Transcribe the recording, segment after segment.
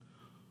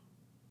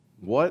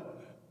What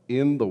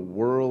in the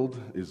world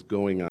is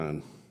going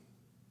on?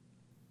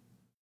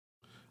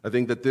 I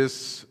think that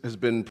this has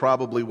been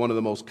probably one of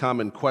the most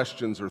common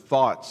questions or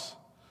thoughts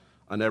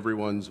on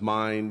everyone's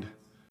mind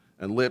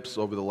and lips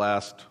over the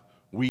last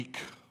week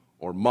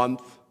or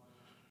month,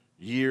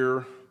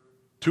 year,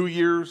 2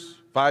 years,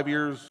 5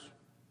 years,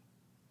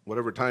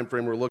 whatever time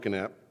frame we're looking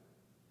at.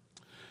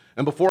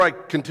 And before I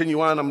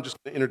continue on, I'm just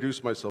going to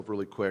introduce myself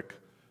really quick.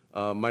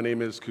 My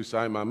name is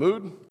Kusai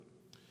Mahmood,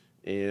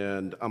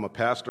 and I'm a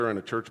pastor and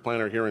a church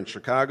planner here in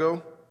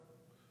Chicago.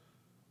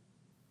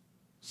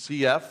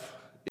 CF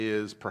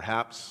is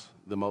perhaps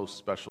the most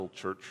special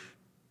church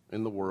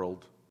in the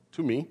world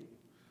to me.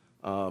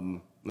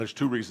 There's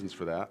two reasons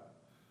for that.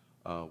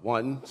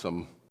 One,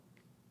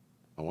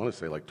 I want to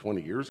say like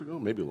 20 years ago,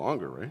 maybe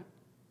longer, right?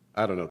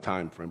 I don't know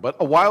time frame, but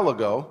a while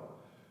ago,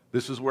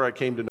 this is where I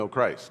came to know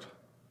Christ.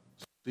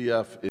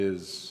 CF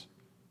is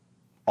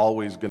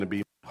always going to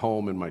be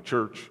home in my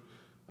church,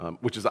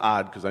 which is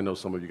odd because I know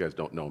some of you guys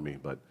don't know me,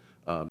 but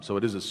so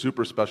it is a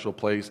super special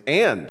place,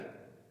 and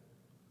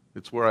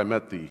it's where I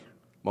met the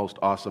most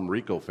awesome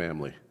Rico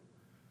family,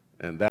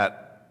 and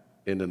that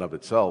in and of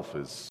itself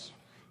is,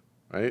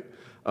 right?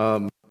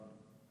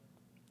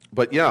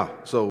 But yeah,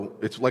 so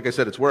it's like I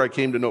said, it's where I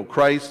came to know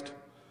Christ.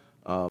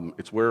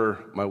 It's where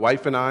my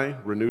wife and I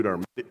renewed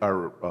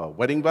our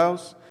wedding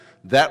vows.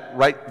 That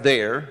right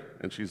there,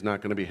 and she's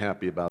not going to be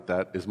happy about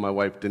that, is my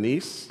wife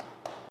Denise.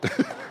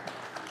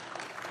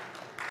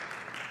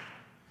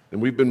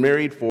 And we've been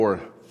married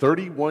for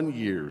 31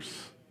 years.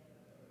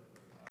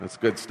 That's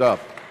good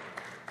stuff.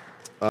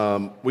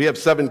 We have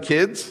 7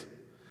 kids,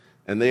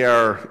 and they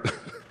are,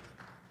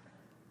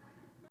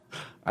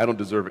 I don't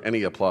deserve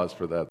any applause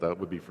for that. That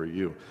would be for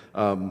you.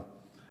 And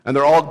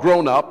they're all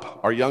grown up.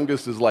 Our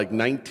youngest is like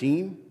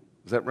 19.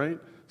 Is that right?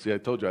 See, I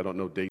told you I don't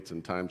know dates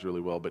and times really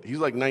well, but he's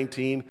like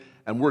 19,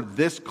 and we're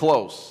this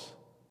close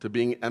to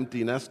being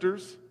empty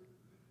nesters.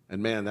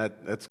 And man,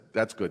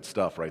 that's good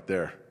stuff right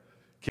there.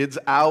 Kids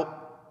out,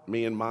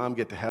 me and mom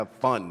get to have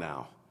fun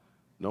now.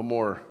 No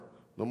more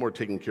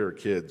taking care of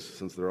kids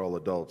since they're all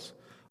adults.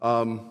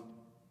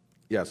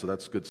 Yeah, so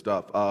that's good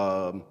stuff.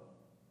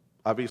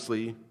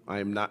 Obviously, I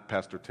am not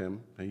Pastor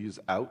Tim. He's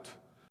out.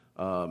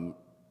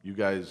 You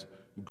guys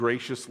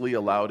graciously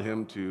allowed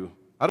him to,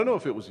 I don't know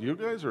if it was you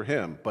guys or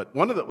him, but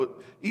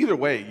either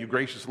way, you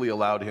graciously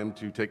allowed him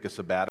to take a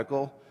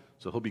sabbatical.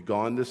 So he'll be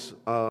gone this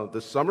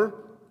summer.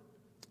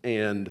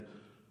 And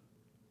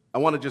I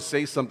want to just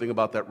say something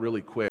about that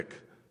really quick.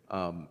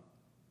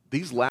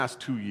 These last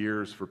 2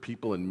 years for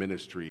people in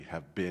ministry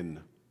have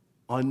been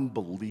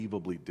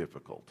unbelievably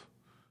difficult.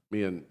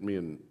 Me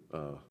and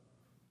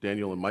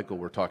Daniel and Michael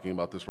were talking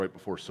about this right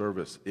before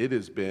service. It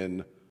has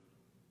been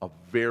a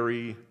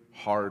very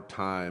hard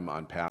time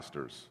on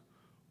pastors.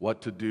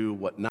 What to do,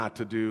 what not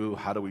to do,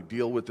 how do we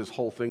deal with this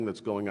whole thing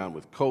that's going on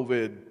with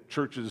COVID,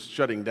 churches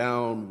shutting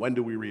down, when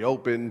do we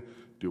reopen,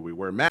 do we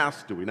wear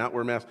masks, do we not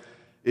wear masks?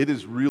 It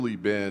has really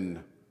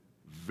been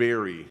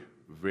very,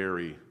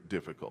 very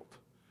difficult.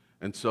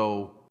 And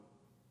so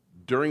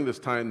during this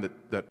time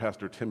that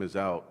Pastor Tim is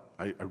out,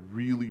 I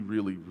really,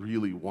 really,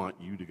 really want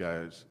you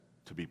guys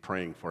to be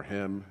praying for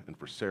him and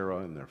for Sarah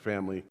and their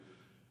family.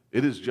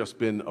 It has just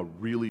been a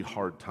really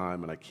hard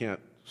time, and I can't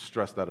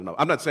stress that enough.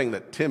 I'm not saying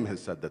that Tim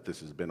has said that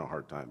this has been a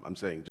hard time. I'm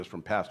saying just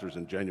from pastors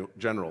in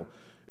general,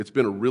 it's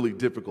been a really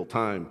difficult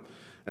time.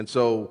 And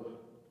so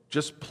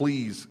just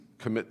please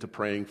commit to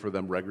praying for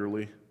them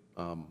regularly.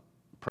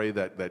 Pray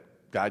that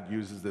God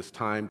uses this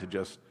time to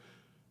just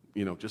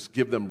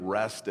give them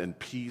rest and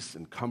peace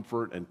and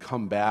comfort and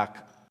come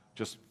back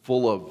just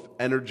full of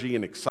energy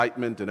and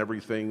excitement and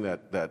everything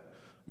that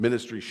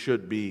ministry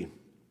should be.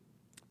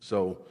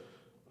 So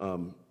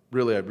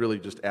really, I'd really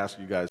just ask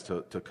you guys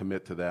to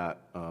commit to that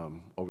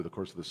over the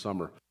course of the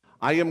summer.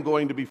 I am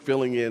going to be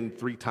filling in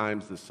 3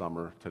 times this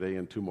summer, today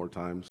and 2 more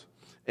times,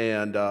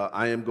 and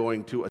I am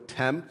going to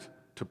attempt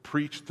to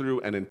preach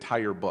through an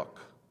entire book.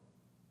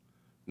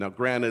 Now,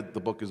 granted, the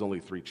book is only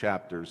 3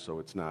 chapters, so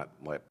it's not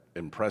like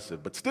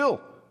impressive, but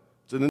still,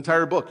 it's an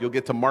entire book. You'll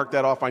get to mark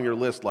that off on your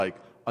list like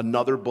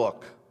another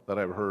book that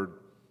I've heard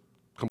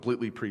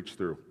completely preached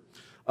through.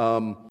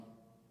 And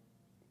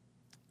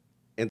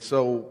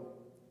so,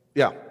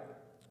 yeah,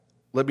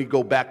 let me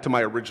go back to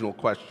my original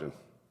question,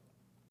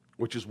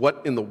 which is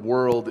what in the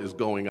world is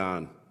going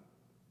on?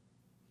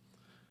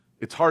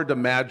 It's hard to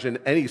imagine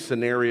any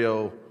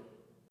scenario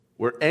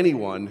where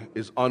anyone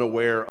is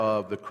unaware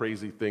of the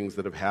crazy things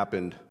that have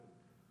happened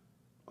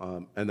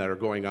and that are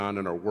going on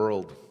in our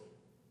world.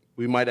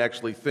 We might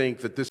actually think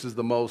that this is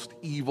the most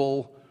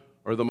evil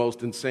or the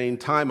most insane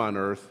time on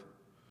earth,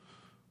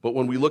 but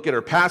when we look at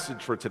our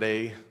passage for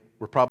today,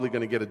 we're probably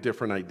going to get a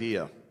different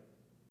idea,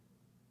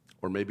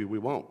 or maybe we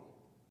won't.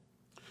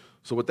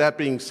 So with that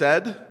being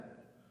said,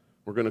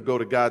 we're going to go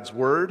to God's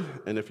Word,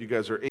 and if you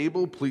guys are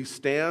able, please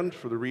stand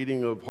for the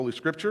reading of Holy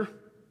Scripture.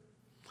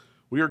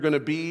 We are going to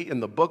be in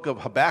the book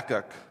of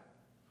Habakkuk,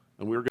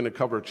 and we're going to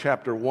cover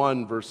chapter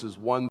 1, verses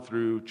 1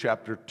 through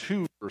chapter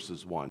 2,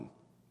 verses 1.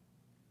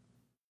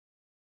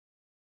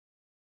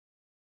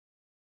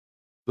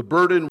 The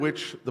burden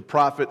which the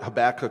prophet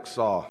Habakkuk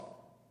saw.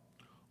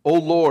 O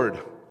Lord,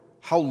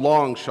 how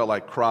long shall I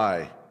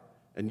cry,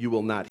 and you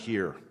will not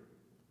hear?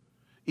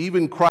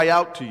 Even cry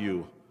out to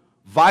you,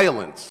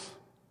 violence,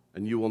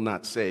 and you will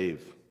not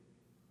save.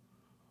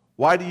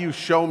 Why do you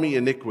show me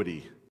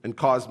iniquity and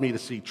cause me to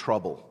see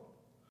trouble?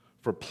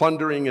 For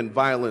plundering and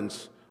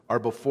violence are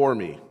before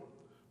me.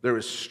 There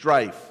is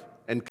strife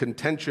and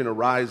contention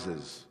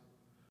arises.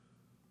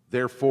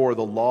 Therefore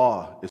the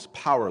law is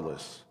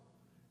powerless,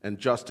 and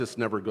justice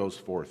never goes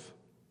forth.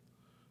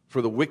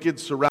 For the wicked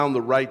surround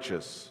the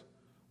righteous,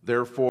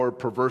 therefore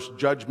perverse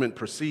judgment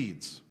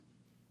proceeds.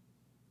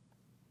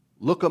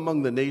 Look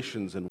among the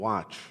nations and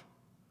watch.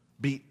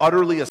 Be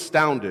utterly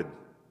astounded,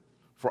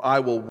 for I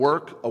will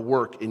work a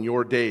work in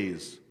your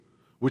days,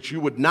 which you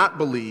would not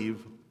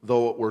believe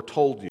though it were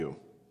told you.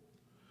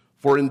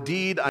 For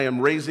indeed I am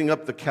raising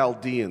up the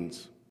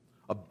Chaldeans,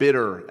 a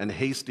bitter and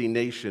hasty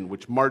nation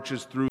which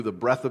marches through the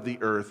breadth of the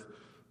earth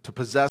to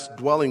possess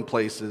dwelling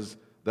places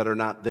that are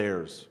not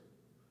theirs.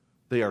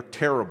 They are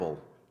terrible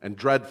and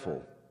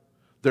dreadful.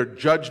 Their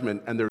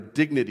judgment and their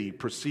dignity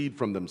proceed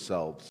from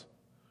themselves.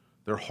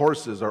 Their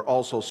horses are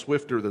also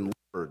swifter than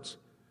leopards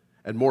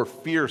and more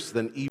fierce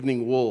than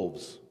evening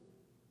wolves.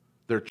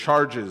 Their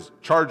chargers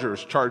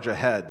charge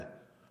ahead.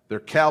 Their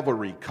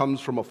cavalry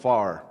comes from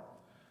afar.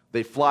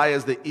 They fly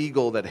as the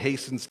eagle that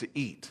hastens to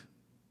eat.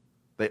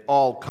 They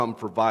all come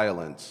for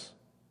violence.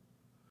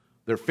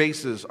 Their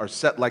faces are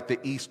set like the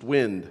east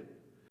wind.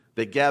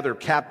 They gather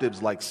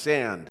captives like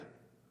sand.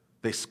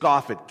 They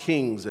scoff at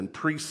kings, and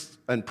priests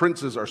and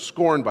princes are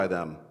scorned by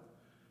them.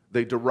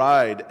 They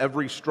deride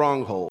every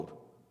stronghold,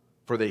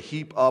 for they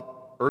heap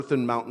up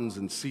earthen mountains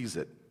and seize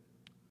it.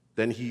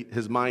 Then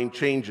his mind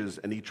changes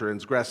and he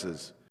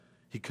transgresses.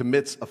 He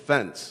commits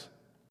offense,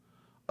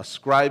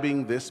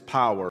 ascribing this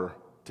power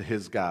to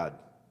his God.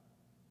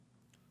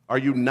 Are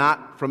you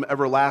not from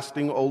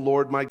everlasting, O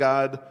Lord my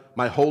God,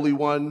 my Holy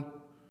One?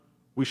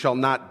 We shall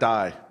not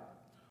die.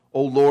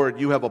 O Lord,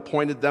 you have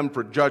appointed them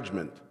for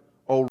judgment.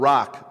 O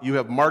Rock, you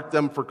have marked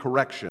them for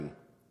correction.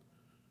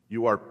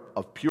 You are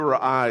of purer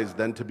eyes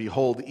than to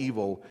behold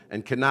evil,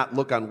 and cannot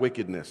look on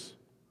wickedness.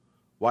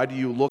 Why do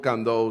you look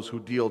on those who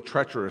deal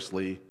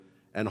treacherously,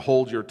 and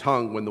hold your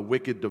tongue when the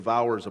wicked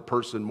devours a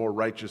person more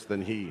righteous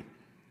than he?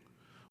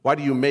 Why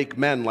do you make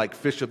men like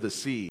fish of the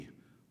sea,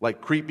 like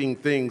creeping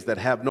things that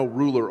have no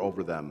ruler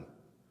over them?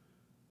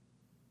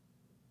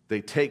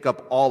 They take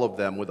up all of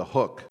them with a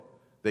hook.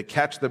 They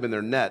catch them in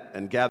their net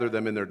and gather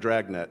them in their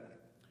dragnet.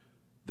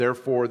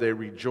 Therefore they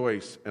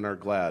rejoice and are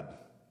glad.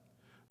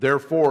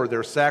 Therefore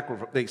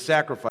they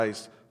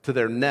sacrifice to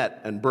their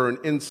net and burn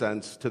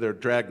incense to their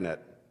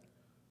dragnet,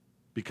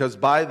 because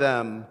by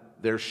them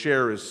their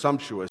share is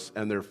sumptuous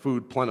and their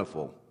food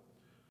plentiful.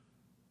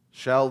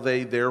 Shall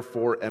they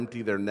therefore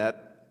empty their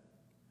net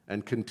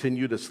and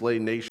continue to slay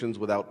nations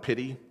without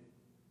pity?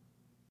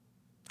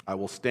 I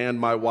will stand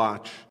my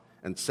watch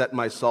and set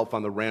myself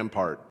on the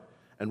rampart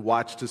and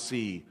watch to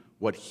see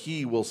what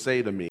he will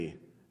say to me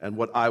and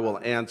what I will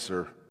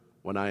answer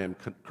when I am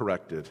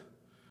corrected.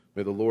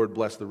 May the Lord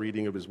bless the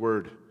reading of his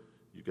word.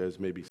 You guys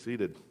may be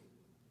seated.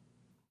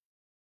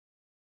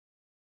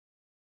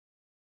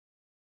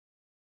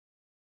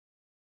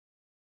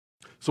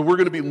 So we're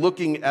going to be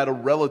looking at a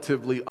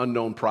relatively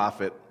unknown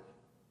prophet.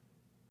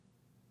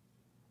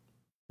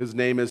 His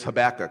name is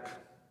Habakkuk.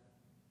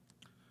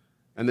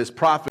 And this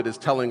prophet is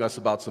telling us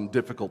about some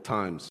difficult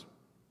times.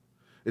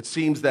 It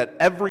seems that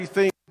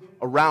everything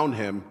around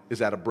him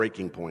is at a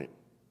breaking point.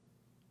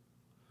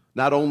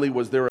 Not only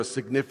was there a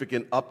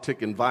significant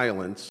uptick in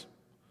violence,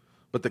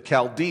 but the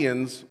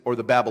Chaldeans, or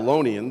the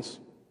Babylonians,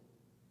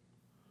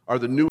 are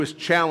the newest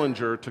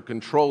challenger to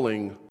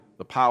controlling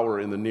the power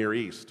in the Near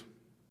East.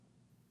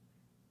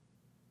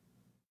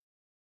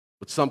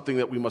 But something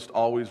that we must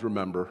always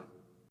remember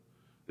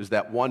is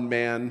that one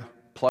man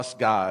plus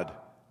God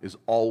is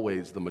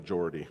always the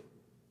majority.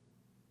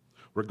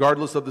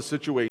 Regardless of the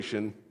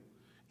situation,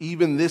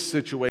 even this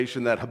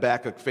situation that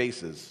Habakkuk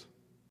faces,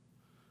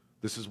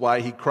 this is why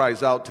he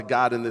cries out to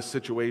God in this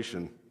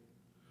situation.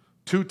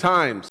 2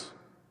 times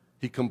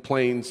he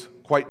complains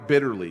quite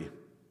bitterly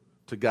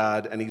to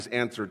God, and he's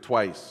answered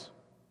twice.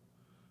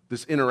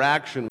 This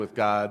interaction with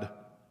God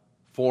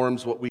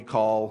forms what we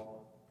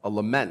call a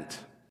lament.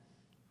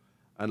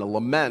 And a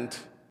lament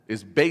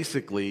is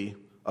basically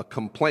a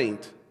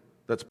complaint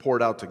that's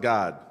poured out to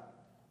God.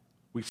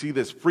 We see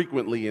this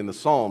frequently in the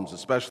Psalms,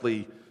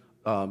 especially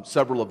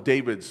several of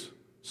David's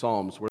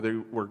Psalms,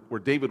 where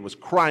David was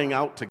crying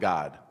out to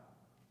God,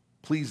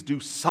 please do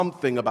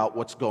something about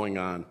what's going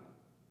on.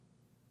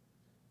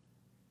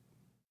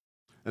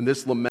 And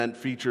this lament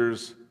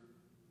features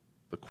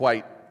the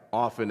quite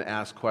often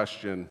asked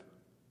question,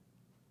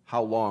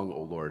 how long,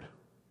 O Lord?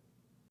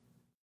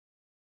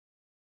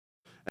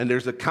 And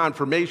there's a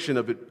confirmation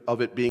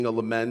of it being a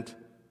lament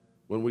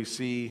when we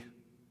see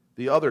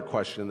the other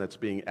question that's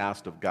being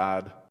asked of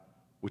God,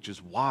 which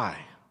is why?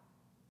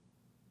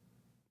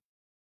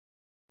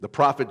 The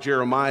prophet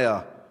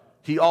Jeremiah,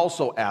 he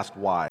also asked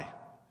why.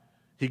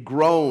 He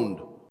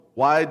groaned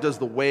Why does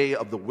the way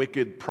of the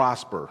wicked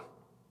prosper?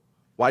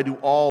 Why do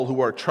all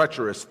who are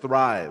treacherous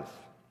thrive?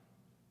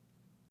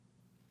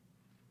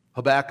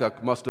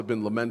 Habakkuk must have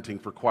been lamenting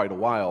for quite a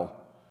while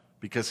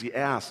because he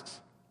asks,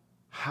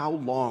 how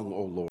long,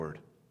 O Lord?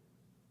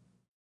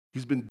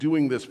 He's been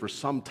doing this for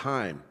some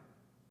time.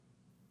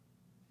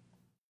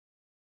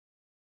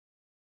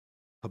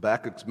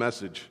 Habakkuk's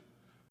message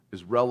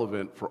is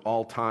relevant for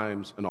all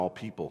times and all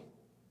people.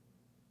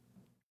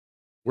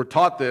 We're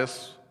taught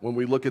this when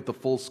we look at the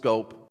full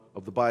scope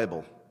of the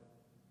Bible.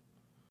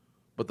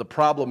 But the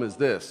problem is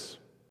this: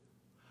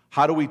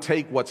 how do we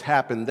take what's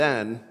happened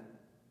then,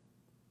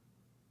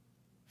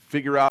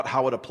 figure out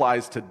how it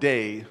applies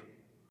today,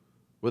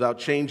 without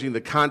changing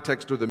the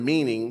context or the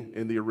meaning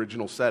in the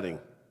original setting?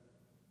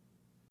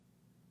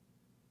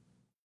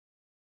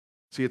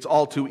 See, it's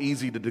all too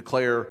easy to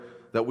declare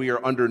that we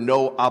are under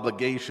no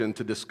obligation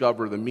to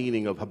discover the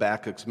meaning of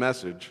Habakkuk's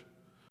message,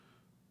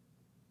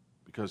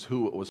 because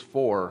who it was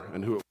for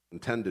and who it was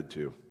intended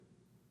to.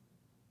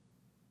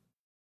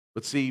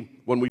 But see,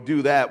 when we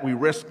do that, we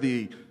risk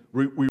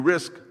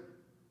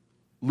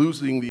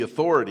losing the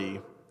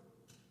authority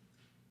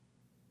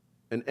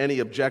and any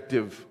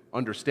objective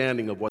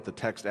understanding of what the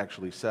text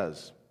actually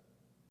says.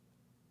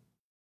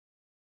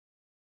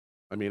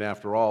 I mean,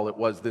 after all, it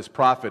was this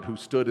prophet who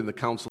stood in the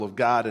counsel of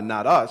God and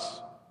not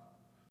us.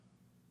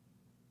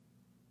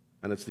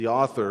 And it's the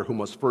author who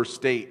must first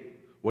state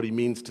what he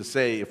means to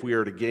say if we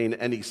are to gain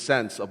any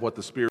sense of what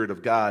the Spirit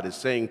of God is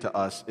saying to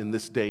us in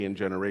this day and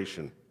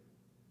generation.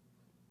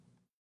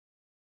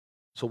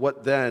 So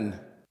what then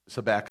is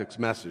Habakkuk's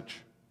message?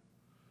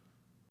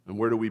 And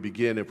where do we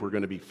begin if we're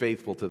going to be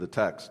faithful to the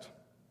text?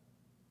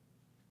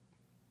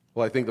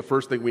 Well, I think the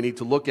first thing we need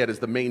to look at is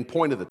the main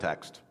point of the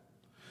text.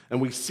 And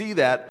we see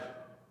that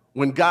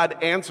when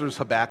God answers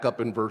Habakkuk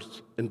in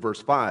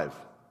verse 5.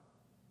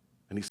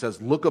 And he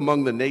says, look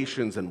among the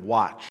nations and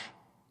watch.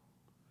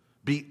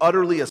 Be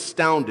utterly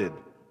astounded,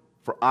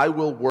 for I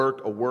will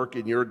work a work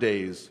in your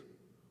days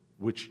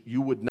which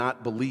you would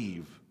not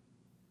believe,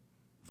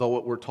 though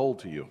it were told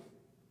to you.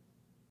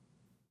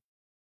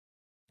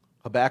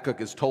 Habakkuk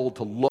is told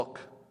to look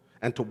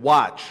and to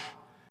watch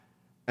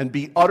and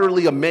be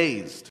utterly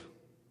amazed.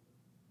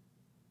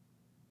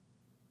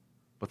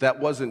 But that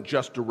wasn't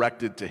just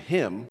directed to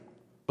him,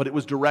 but it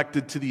was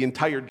directed to the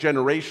entire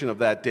generation of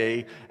that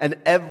day and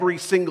every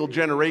single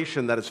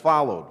generation that has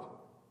followed.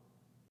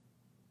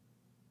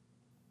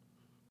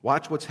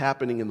 Watch what's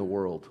happening in the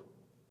world.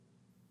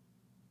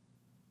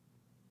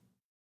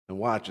 And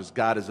watch as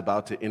God is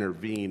about to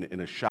intervene in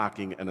a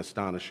shocking and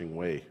astonishing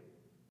way.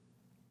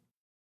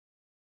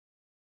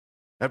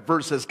 That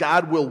verse says,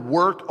 God will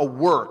work a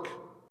work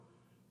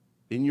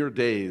in your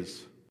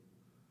days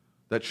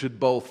that should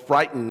both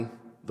frighten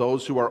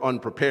those who are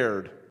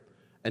unprepared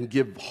and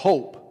give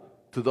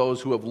hope to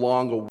those who have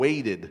long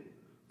awaited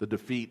the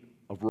defeat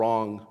of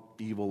wrong,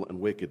 evil, and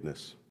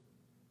wickedness.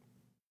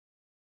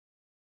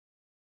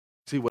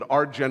 See, what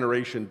our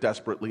generation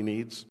desperately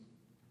needs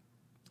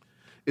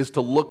is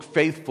to look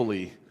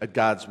faithfully at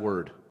God's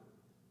Word.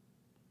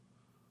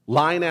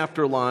 Line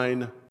after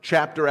line,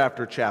 chapter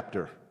after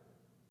chapter.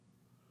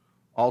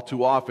 All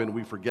too often,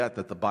 we forget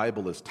that the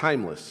Bible is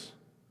timeless,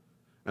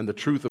 and the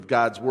truth of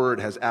God's Word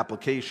has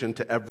application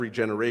to every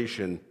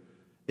generation,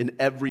 in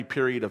every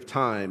period of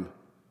time,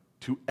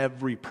 to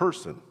every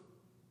person.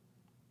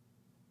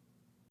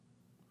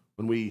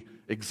 When we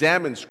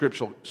examine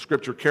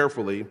Scripture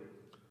carefully,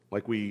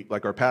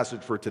 like our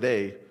passage for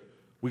today,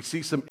 we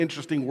see some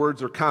interesting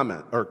words or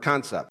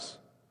concepts.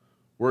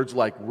 Words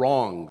like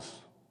wrongs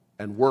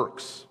and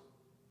works.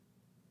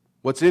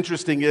 What's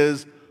interesting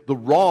is the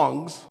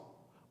wrongs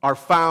are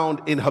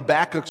found in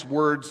Habakkuk's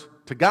words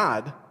to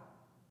God,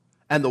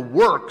 and the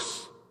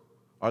works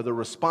are the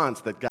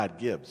response that God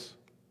gives.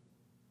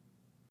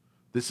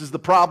 This is the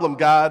problem,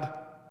 God,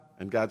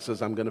 and God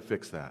says, I'm going to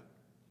fix that.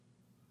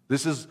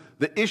 This is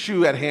the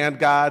issue at hand,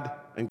 God,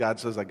 and God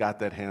says, I got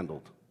that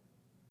handled.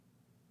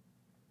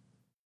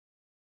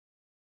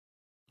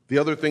 The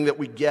other thing that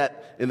we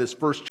get in this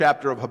first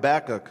chapter of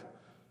Habakkuk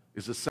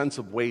is a sense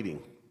of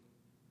waiting.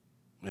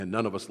 And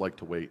none of us like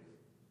to wait.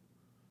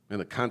 And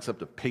the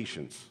concept of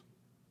patience.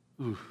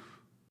 Oof.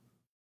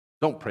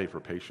 Don't pray for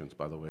patience,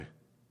 by the way.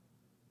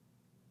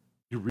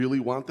 You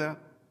really want that?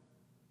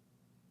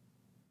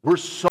 We're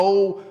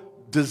so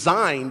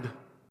designed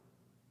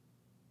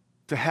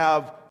to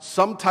have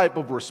some type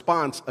of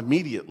response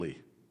immediately,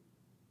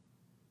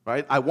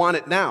 right? I want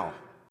it now.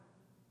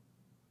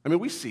 I mean,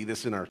 we see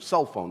this in our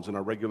cell phones in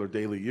our regular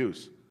daily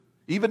use.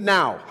 Even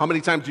now, how many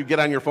times do you get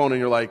on your phone and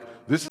you're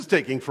like, this is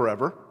taking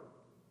forever?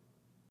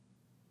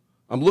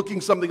 I'm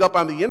looking something up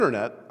on the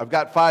internet. I've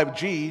got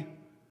 5G,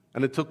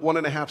 and it took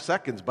 1.5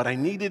 seconds, but I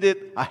needed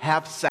it a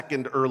half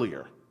second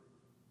earlier.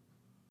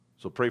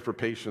 So pray for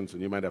patience,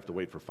 and you might have to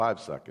wait for 5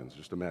 seconds.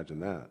 Just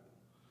imagine that.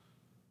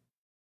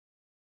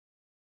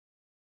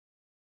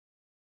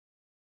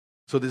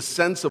 So this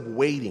sense of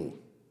waiting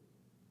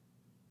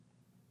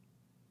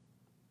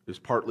is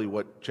partly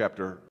what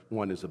chapter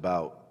 1 is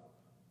about.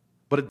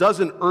 but it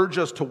doesn't urge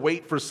us to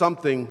wait for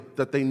something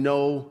that they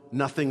know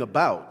nothing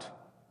about.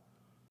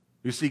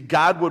 You see,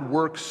 God would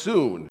work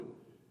soon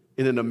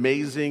in an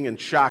amazing and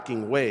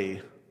shocking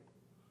way,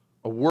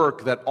 a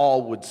work that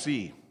all would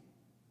see.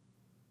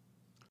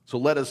 So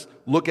let us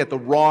look at the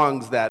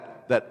wrongs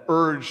that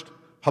urged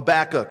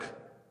Habakkuk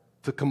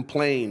to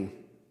complain,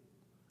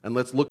 and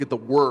let's look at the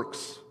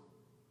works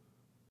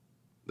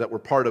that were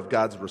part of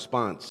God's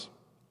response.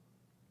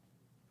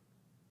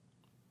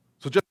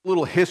 So just a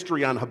little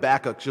history on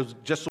Habakkuk,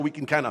 just so we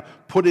can kind of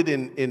put it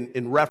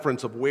in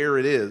reference of where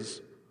it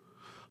is.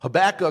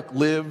 Habakkuk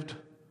lived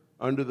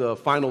under the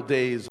final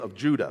days of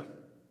Judah.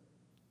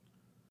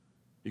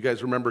 You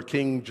guys remember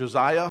King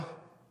Josiah?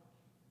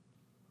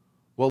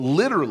 Well,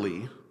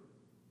 literally,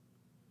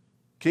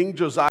 King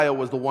Josiah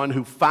was the one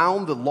who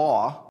found the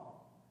law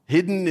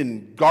hidden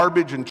in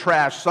garbage and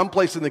trash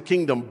someplace in the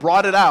kingdom,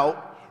 brought it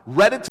out,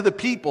 read it to the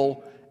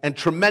people, and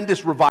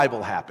tremendous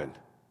revival happened.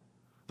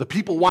 The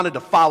people wanted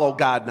to follow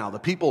God now. The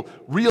people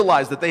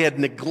realized that they had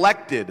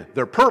neglected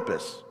their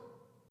purpose.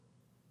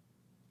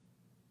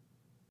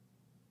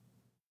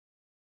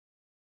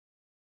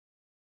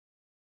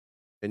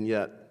 And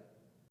yet,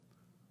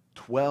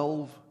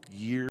 12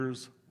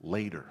 years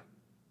later,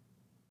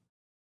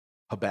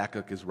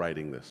 Habakkuk is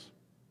writing this.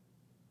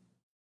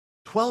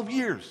 12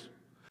 years.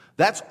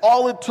 That's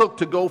all it took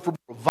to go from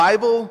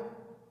revival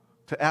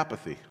to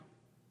apathy.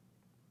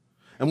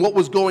 And what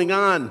was going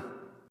on?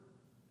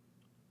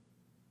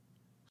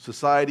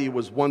 Society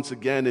was once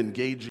again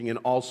engaging in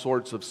all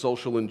sorts of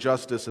social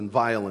injustice and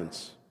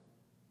violence.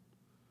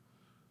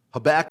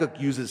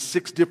 Habakkuk uses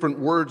 6 different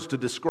words to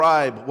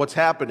describe what's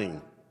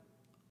happening.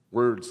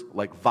 Words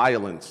like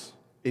violence,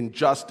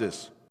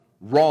 injustice,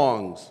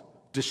 wrongs,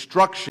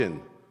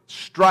 destruction,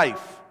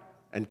 strife,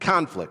 and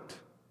conflict.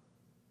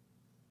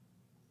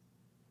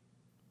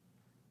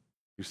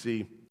 You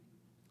see,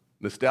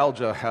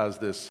 nostalgia has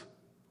this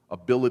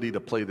ability to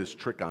play this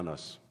trick on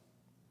us.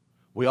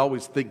 We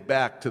always think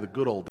back to the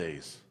good old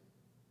days.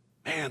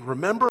 Man,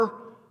 remember?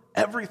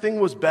 Everything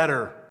was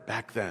better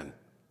back then.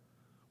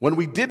 When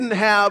we didn't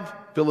have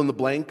fill in the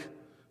blank,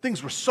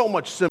 things were so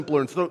much simpler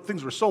and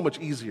things were so much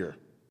easier.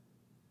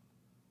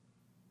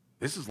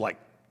 This is like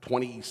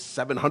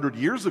 2,700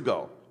 years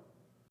ago.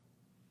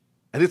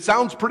 And it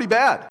sounds pretty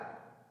bad.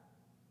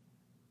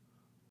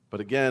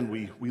 But again,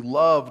 we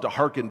love to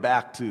hearken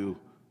back to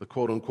the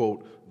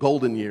quote-unquote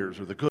golden years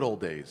or the good old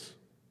days.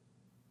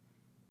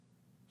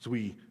 So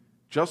we,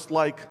 just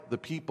like the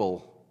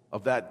people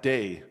of that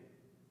day,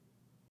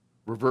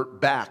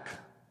 revert back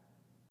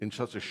in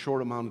such a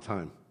short amount of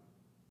time.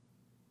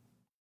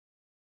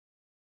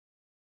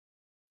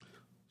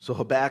 So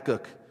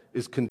Habakkuk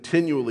is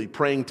continually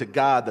praying to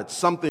God that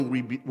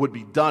something would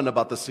be done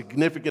about the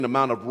significant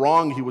amount of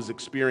wrong he was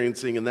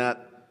experiencing in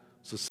that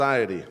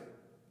society.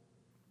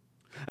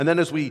 And then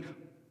as we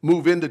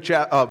move into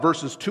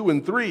verses 2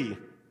 and 3,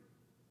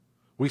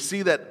 we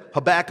see that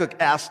Habakkuk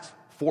asks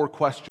 4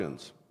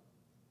 questions.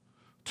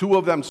 2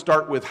 of them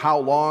start with how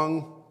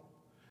long,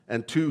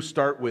 and 2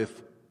 start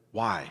with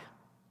why.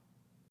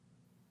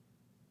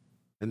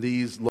 And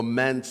these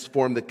laments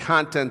form the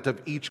content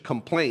of each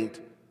complaint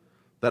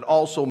that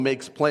also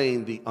makes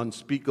plain the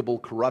unspeakable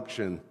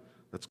corruption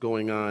that's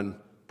going on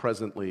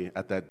presently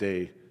at that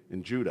day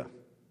in Judah.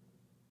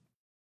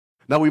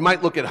 Now, we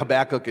might look at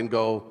Habakkuk and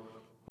go,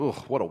 oh,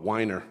 what a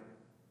whiner.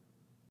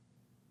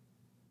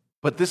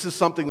 But this is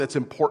something that's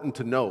important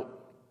to note.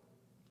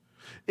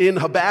 In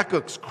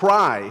Habakkuk's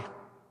cry,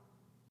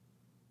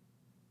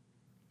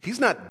 he's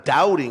not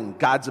doubting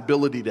God's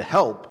ability to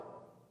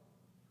help.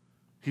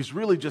 He's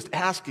really just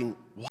asking,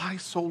 why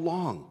so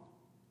long?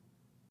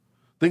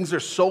 Things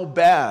are so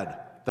bad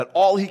that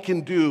all he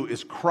can do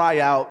is cry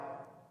out,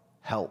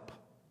 help.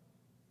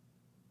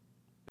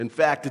 In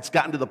fact, it's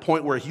gotten to the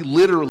point where he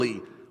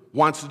literally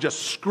wants to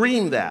just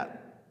scream that.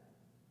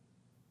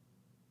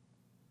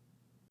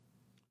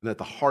 And at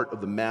the heart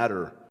of the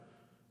matter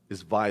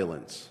is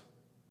violence.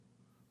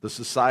 The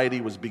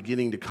society was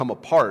beginning to come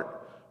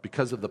apart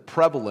because of the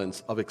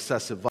prevalence of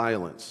excessive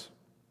violence.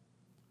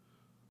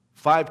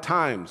 5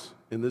 times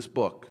in this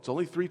book, it's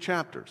only 3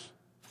 chapters,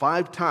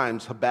 5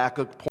 times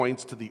Habakkuk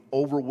points to the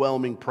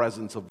overwhelming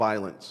presence of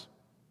violence.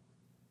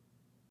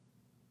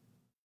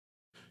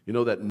 You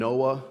know that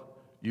Noah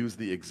used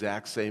the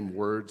exact same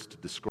words to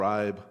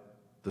describe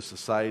the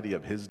society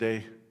of his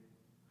day?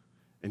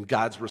 And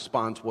God's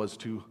response was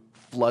to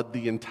flood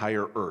the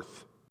entire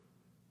earth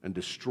and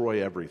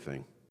destroy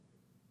everything.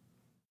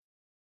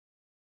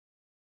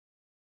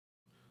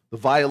 The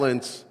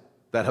violence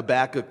that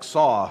Habakkuk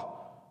saw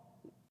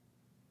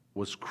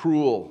was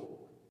cruel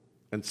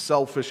and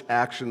selfish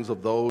actions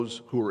of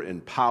those who were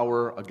in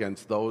power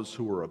against those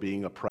who were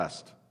being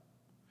oppressed.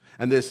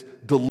 And this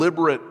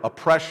deliberate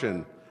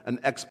oppression and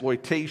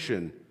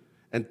exploitation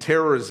and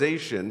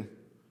terrorization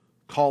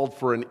called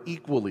for an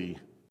equally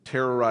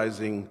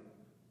terrorizing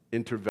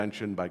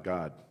intervention by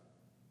God.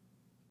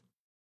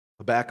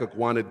 Habakkuk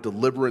wanted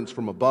deliverance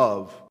from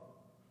above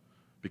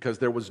because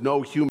there was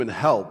no human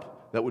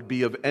help that would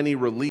be of any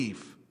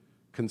relief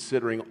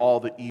considering all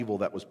the evil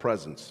that was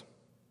present.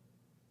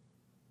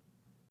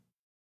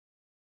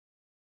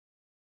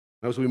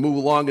 As we move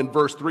along in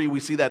verse 3,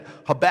 we see that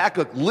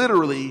Habakkuk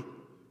literally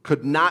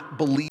could not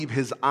believe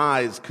his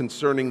eyes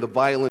concerning the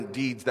violent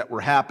deeds that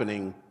were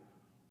happening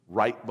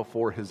right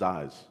before his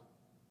eyes.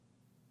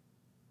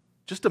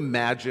 Just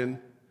imagine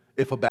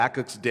if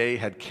Habakkuk's day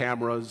had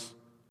cameras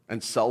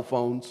and cell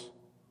phones.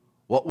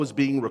 What was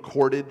being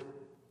recorded?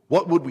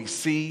 What would we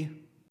see?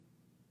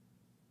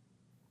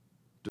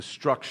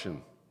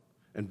 Destruction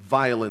and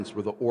violence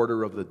were the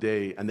order of the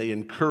day, and they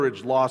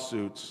encouraged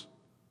lawsuits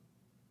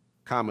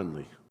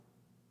commonly.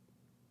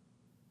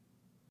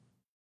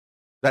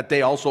 That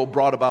day also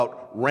brought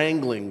about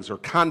wranglings or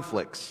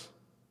conflicts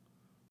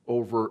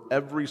over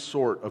every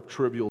sort of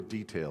trivial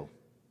detail.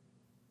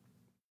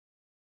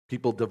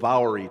 People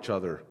devour each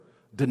other,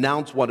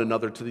 denounce one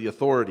another to the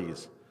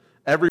authorities.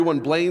 Everyone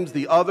blames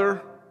the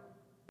other,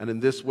 and in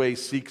this way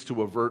seeks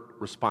to avert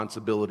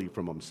responsibility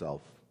from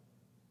himself.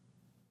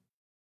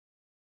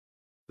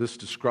 This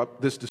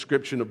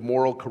description of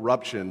moral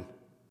corruption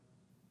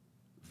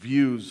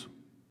views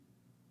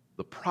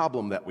the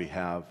problem that we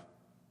have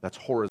that's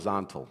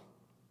horizontal.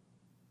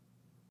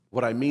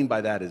 What I mean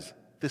by that is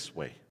this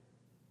way.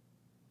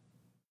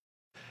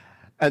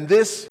 And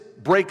this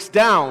breaks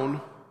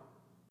down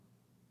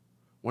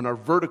when our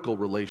vertical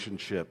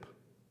relationship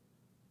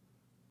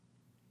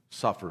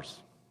suffers.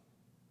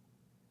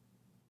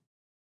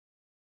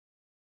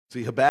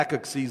 See,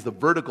 Habakkuk sees the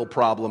vertical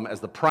problem as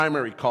the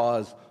primary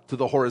cause to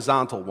the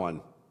horizontal one.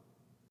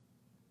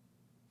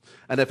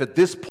 And if at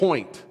this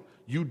point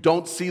you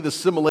don't see the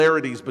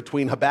similarities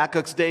between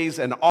Habakkuk's days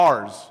and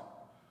ours,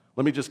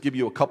 let me just give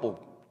you a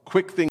couple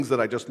quick things that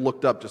I just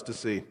looked up just to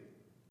see.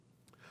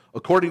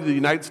 According to the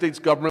United States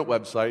government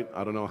website,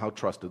 I don't know how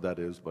trusted that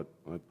is, but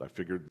I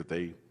figured that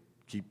they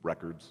keep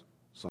records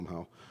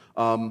somehow.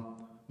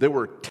 There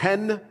were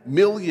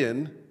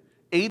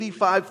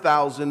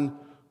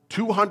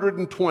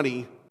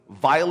 10,085,220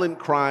 violent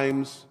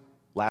crimes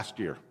last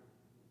year.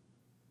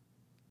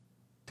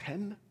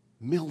 10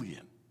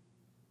 million.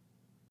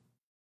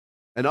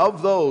 And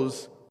of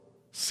those,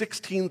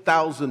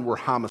 16,000 were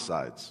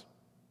homicides.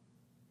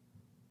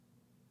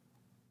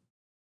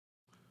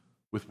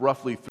 With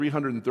roughly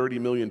 330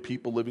 million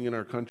people living in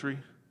our country,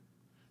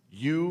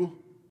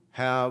 you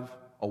have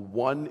a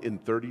 1 in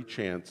 30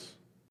 chance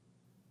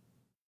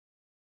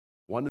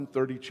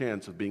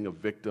of being a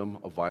victim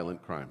of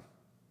violent crime.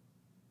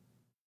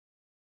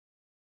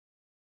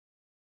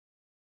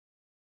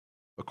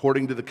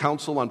 According to the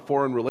Council on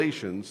Foreign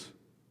Relations,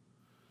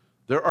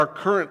 there are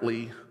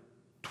currently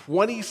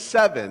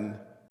 27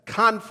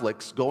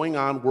 conflicts going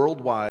on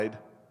worldwide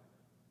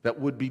that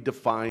would be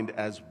defined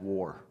as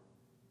war.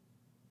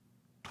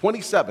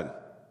 27.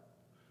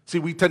 See,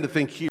 we tend to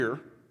think here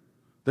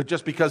that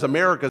just because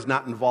America's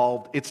not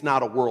involved, it's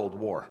not a world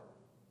war.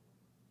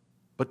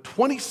 But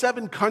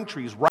 27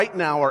 countries right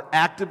now are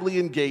actively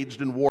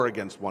engaged in war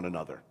against one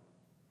another.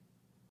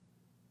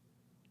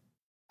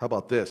 How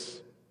about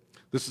this?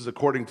 This is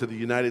according to the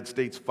United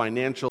States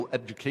Financial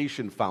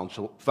Education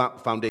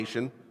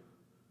Foundation.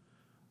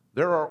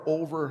 There are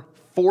over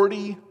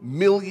 40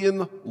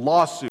 million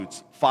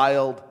lawsuits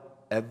filed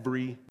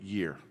every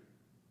year.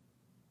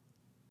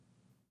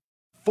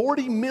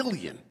 40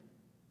 million.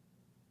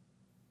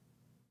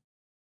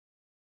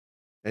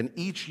 And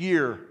each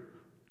year,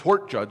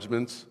 tort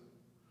judgments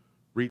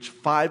reach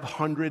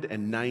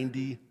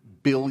 $590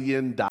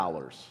 billion.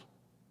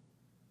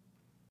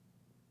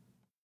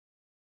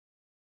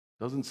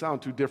 Doesn't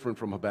sound too different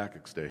from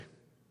Habakkuk's day.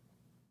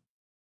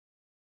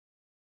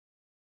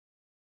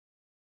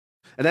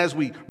 And as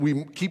we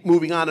keep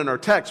moving on in our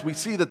text, we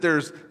see that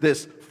there's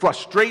this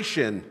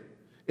frustration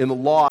in the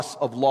loss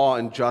of law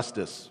and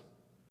justice.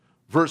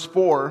 Verse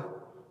 4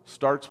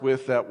 starts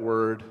with that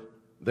word,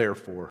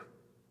 therefore.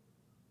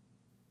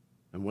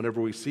 And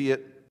whenever we see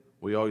it,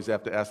 we always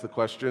have to ask the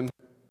question.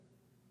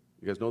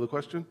 You guys know the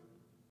question?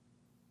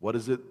 What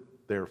is it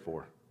there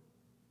for?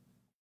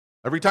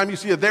 Every time you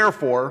see a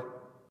therefore,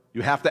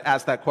 you have to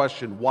ask that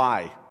question,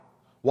 why?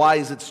 Why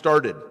is it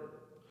started?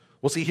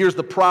 Well, see, here's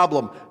the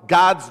problem.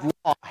 God's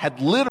law had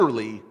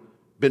literally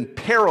been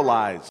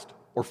paralyzed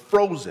or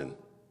frozen.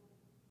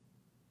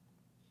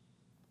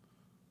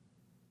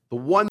 The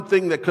one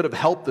thing that could have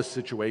helped the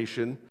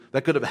situation,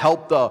 that could have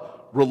helped the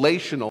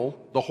relational,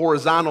 the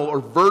horizontal or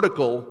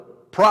vertical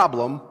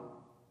problem,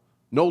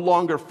 no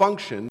longer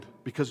functioned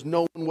because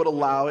no one would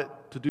allow it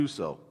to do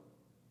so.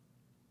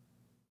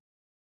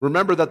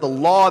 Remember that the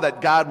law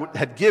that God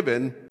had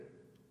given,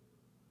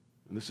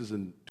 and this is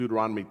in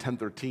Deuteronomy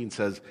 10:13,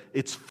 says,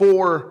 it's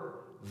for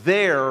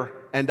their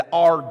and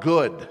our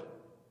good.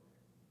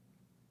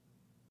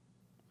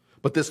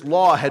 But this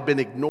law had been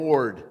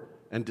ignored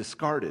and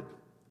discarded.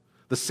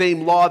 The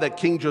same law that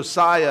King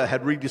Josiah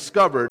had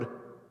rediscovered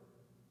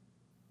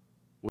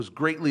was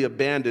greatly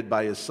abandoned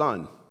by his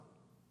son.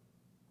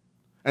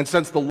 And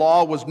since the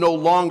law was no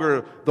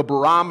longer the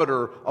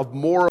barometer of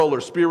moral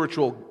or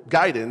spiritual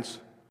guidance,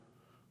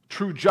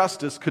 true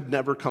justice could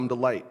never come to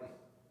light.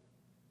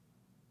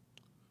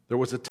 There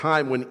was a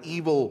time when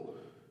evil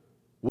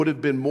would have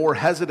been more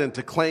hesitant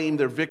to claim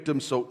their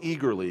victims so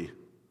eagerly.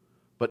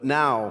 But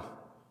now,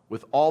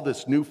 with all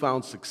this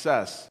newfound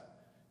success,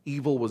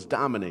 evil was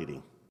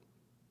dominating.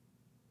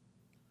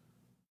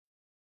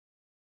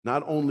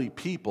 Not only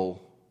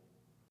people,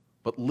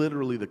 but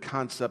literally the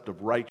concept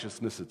of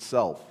righteousness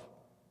itself.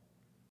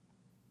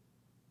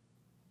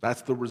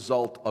 That's the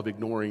result of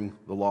ignoring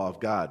the law of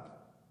God.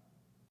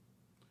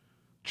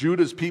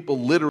 Judah's people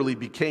literally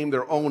became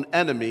their own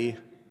enemy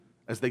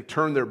as they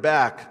turned their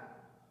back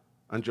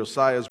on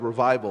Josiah's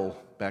revival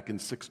back in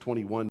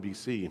 621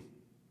 BC.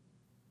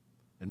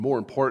 And more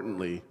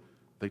importantly,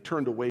 they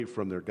turned away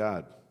from their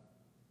God.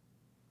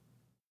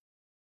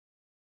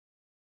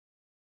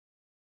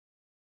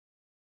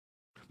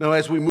 Now,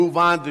 as we move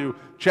on to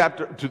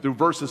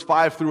verses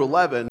 5 through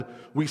 11,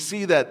 we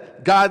see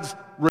that God's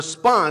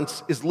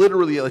response is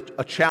literally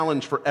a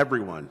challenge for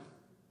everyone.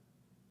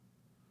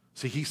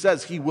 See, he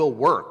says he will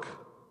work,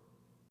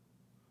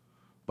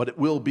 but it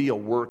will be a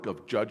work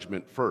of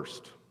judgment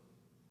first.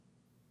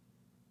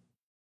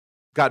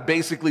 God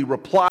basically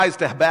replies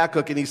to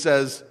Habakkuk and he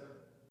says,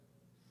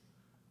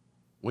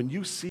 when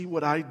you see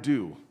what I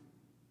do,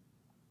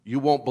 you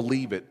won't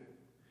believe it,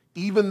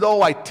 even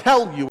though I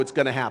tell you it's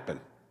going to happen.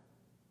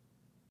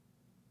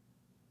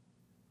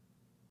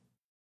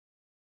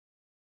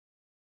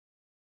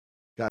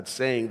 God's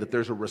saying that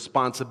there's a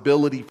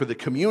responsibility for the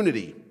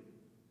community.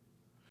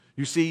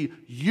 You see,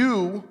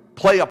 you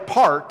play a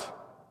part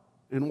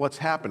in what's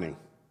happening.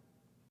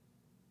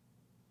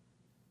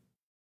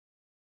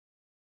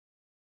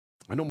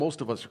 I know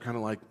most of us are kind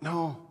of like,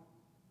 no,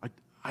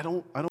 I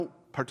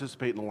don't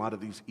participate in a lot of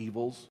these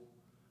evils.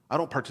 I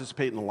don't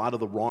participate in a lot of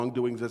the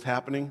wrongdoings that's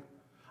happening.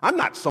 I'm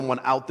not someone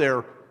out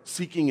there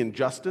seeking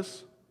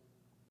injustice.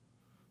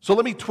 So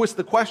let me twist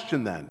the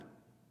question then.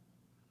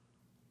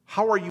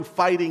 How are you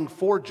fighting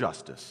for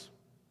justice?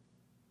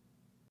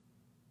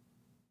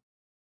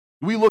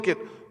 We look at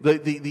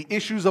the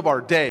issues of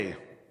our day,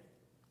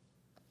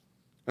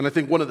 and I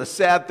think one of the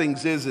sad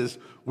things is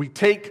we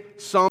take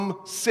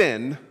some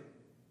sin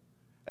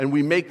and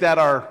we make that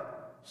our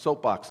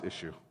soapbox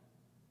issue.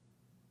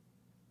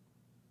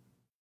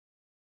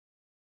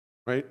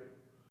 Right?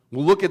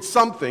 We'll look at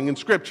something in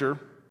Scripture,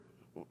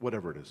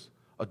 whatever it is,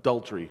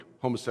 adultery,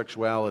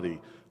 homosexuality,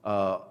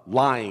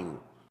 lying,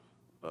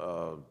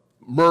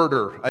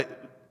 murder,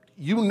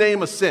 you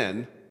name a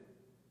sin,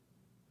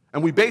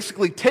 and we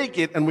basically take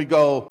it and we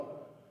go,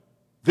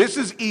 this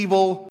is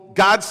evil,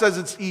 God says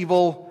it's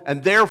evil,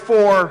 and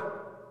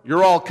therefore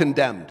you're all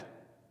condemned.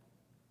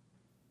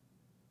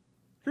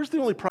 Here's the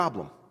only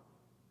problem.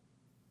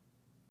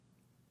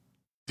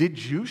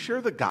 Did you share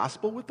the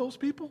gospel with those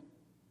people?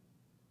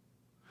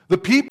 The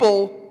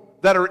people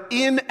that are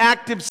in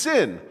active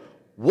sin,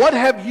 what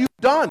have you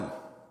done?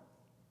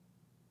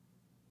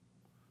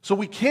 So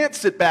we can't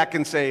sit back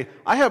and say,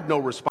 I have no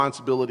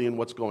responsibility in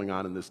what's going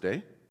on in this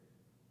day.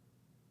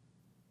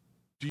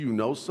 Do you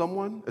know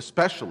someone,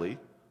 especially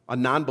a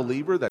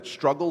non-believer, that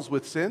struggles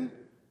with sin?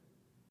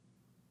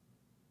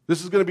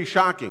 This is going to be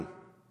shocking.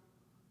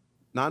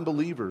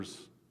 Non-believers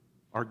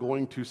are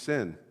going to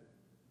sin.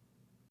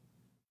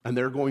 And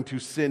they're going to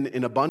sin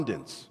in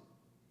abundance.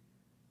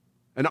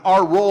 And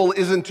our role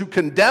isn't to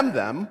condemn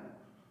them,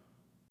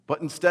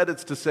 but instead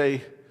it's to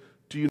say,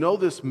 do you know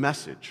this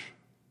message?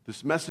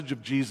 This message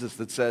of Jesus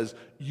that says,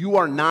 you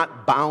are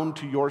not bound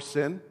to your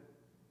sin?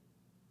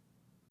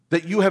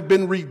 That you have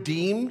been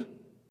redeemed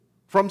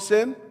from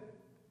sin?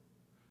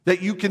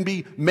 That you can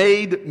be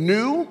made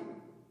new?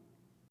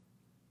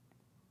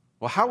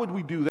 Well, how would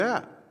we do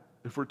that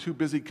if we're too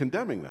busy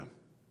condemning them?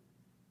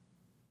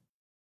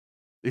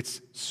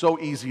 It's so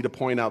easy to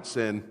point out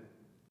sin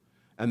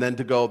and then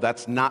to go,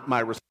 that's not my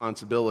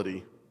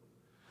responsibility.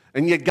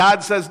 And yet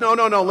God says, no,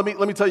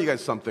 let me tell you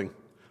guys something.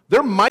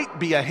 There might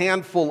be a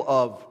handful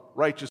of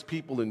righteous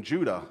people in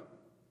Judah,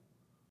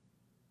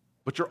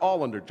 but you're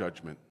all under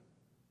judgment.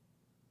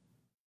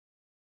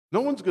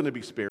 No one's going to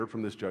be spared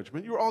from this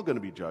judgment. You're all going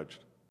to be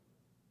judged.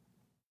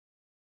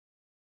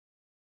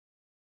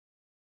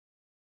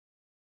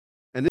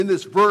 And in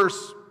this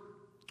verse,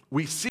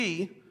 we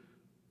see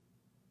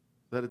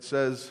that it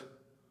says,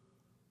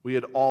 we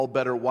had all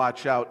better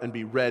watch out and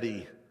be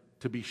ready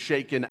to be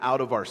shaken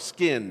out of our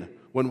skin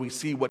when we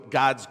see what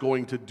God's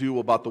going to do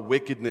about the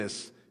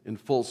wickedness in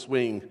full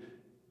swing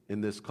in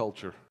this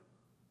culture.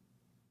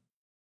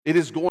 It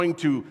is going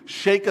to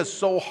shake us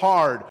so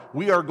hard,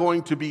 we are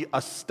going to be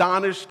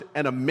astonished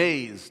and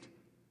amazed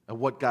at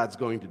what God's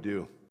going to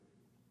do.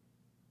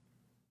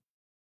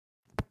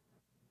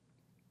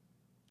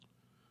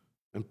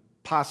 And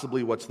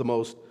possibly what's the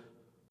most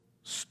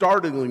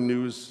startling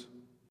news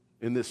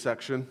in this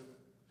section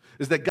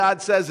is that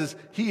God says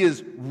he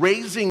is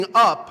raising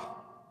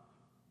up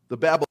the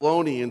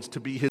Babylonians to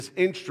be his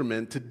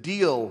instrument to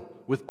deal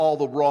with all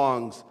the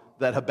wrongs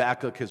that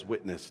Habakkuk has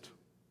witnessed.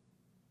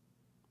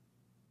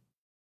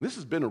 This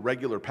has been a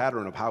regular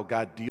pattern of how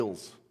God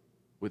deals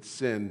with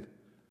sin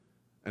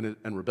and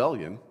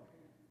rebellion.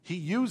 He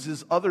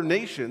uses other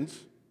nations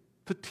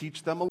to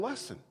teach them a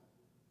lesson.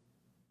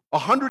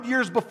 100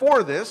 years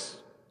before this,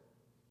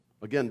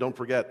 again, don't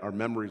forget, our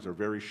memories are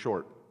very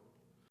short.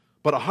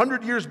 But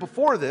 100 years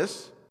before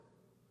this,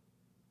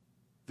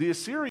 the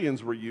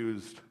Assyrians were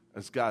used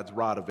as God's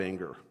rod of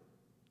anger.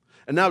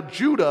 And now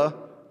Judah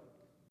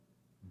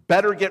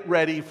better get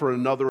ready for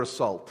another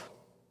assault.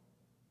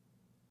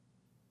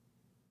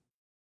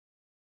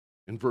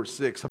 In verse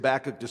 6,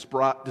 Habakkuk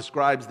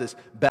describes this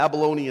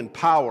Babylonian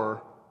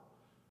power,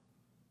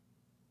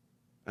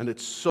 and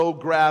it's so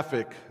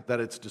graphic that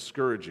it's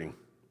discouraging.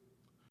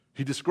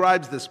 He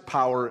describes this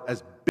power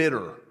as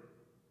bitter.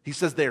 He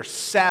says they're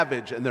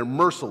savage and they're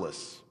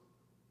merciless.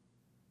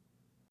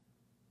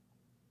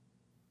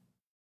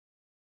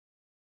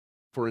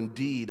 For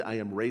indeed, I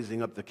am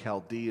raising up the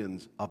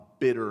Chaldeans, a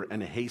bitter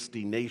and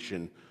hasty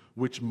nation,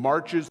 which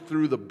marches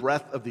through the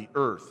breadth of the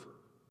earth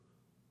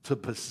to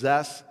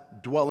possess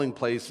dwelling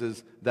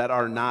places that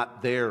are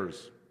not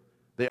theirs.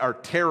 They are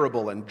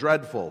terrible and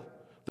dreadful.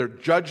 Their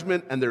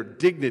judgment and their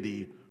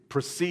dignity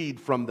proceed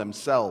from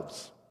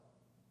themselves.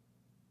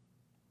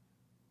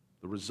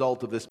 The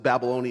result of this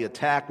Babylonian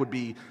attack would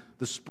be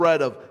the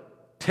spread of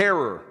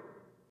terror,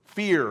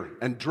 fear,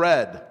 and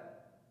dread.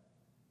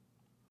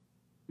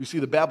 You see,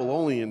 the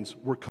Babylonians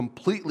were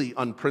completely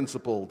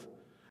unprincipled,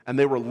 and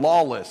they were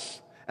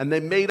lawless, and they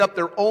made up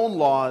their own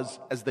laws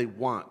as they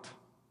want.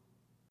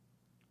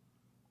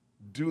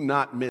 Do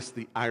not miss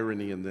the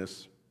irony in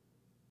this.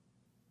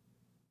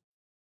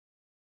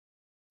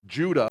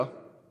 Judah,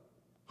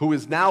 who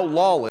is now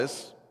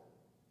lawless,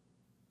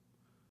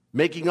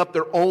 making up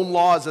their own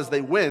laws as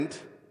they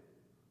went,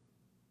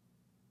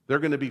 they're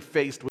going to be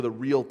faced with a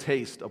real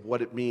taste of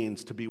what it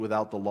means to be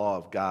without the law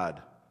of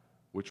God,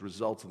 which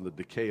results in the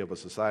decay of a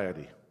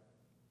society.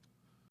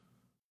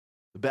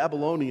 The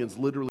Babylonians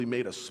literally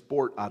made a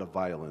sport out of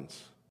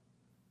violence.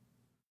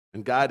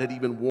 And God had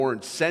even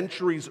warned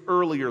centuries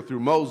earlier through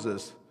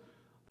Moses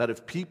that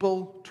if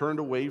people turned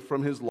away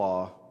from his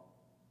law,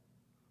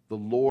 the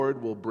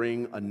Lord will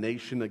bring a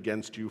nation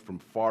against you from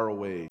far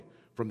away,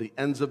 from the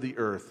ends of the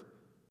earth,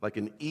 like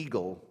an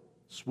eagle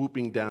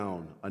swooping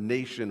down, a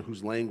nation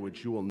whose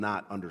language you will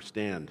not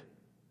understand.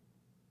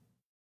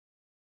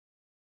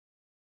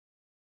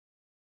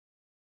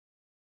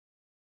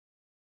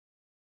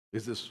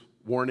 Is this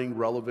warning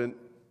relevant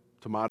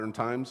to modern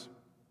times?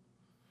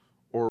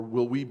 Or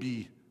will we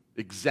be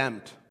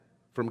exempt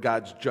from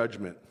God's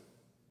judgment?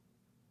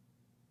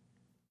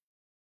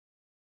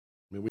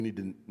 I mean, we need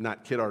to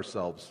not kid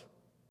ourselves.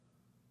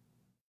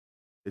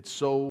 It's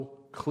so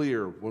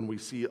clear when we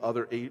see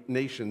other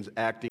nations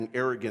acting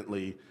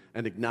arrogantly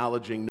and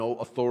acknowledging no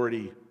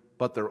authority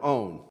but their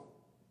own.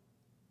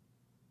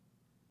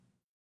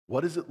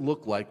 What does it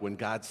look like when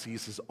God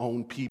sees his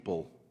own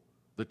people,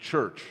 the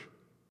church,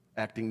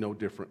 acting no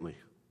differently?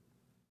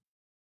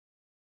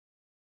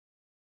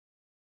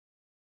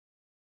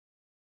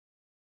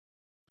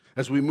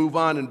 As we move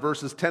on in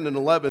verses 10 and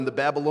 11, the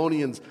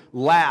Babylonians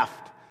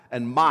laughed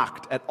and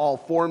mocked at all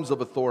forms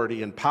of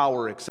authority and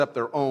power except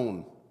their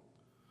own.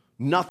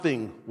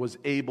 Nothing was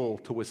able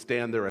to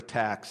withstand their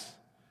attacks.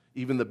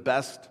 Even the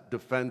best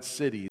defense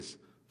cities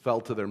fell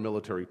to their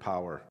military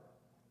power.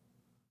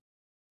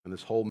 And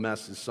this whole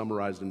mess is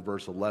summarized in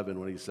verse 11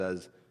 when he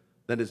says,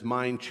 "Then his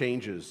mind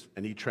changes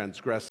and he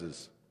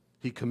transgresses.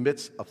 He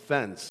commits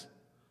offense,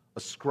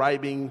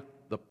 ascribing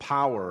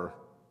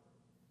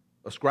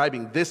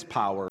this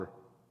power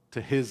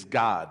to his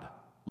God,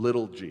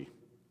 little g."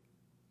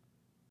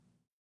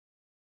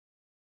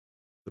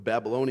 The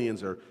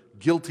Babylonians are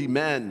guilty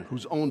men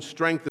whose own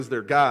strength is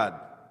their God.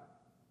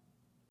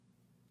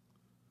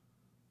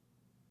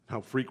 How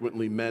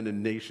frequently men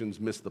and nations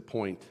miss the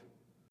point.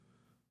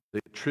 They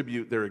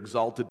attribute their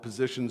exalted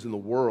positions in the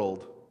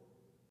world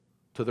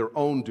to their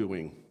own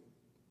doing.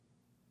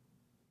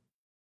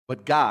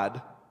 But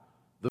God,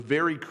 the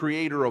very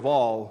creator of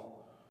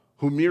all,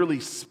 who merely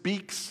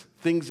speaks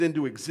things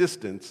into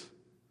existence,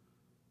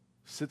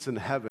 sits in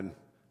heaven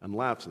and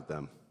laughs at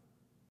them.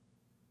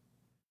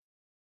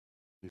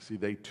 You see,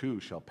 they too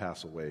shall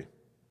pass away.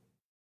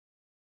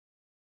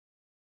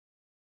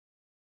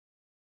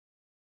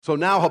 So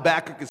now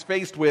Habakkuk is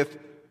faced with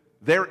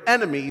their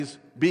enemies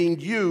being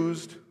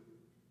used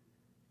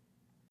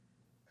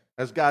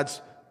as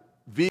God's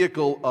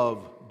vehicle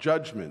of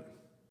judgment.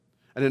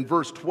 And in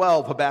verse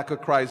 12,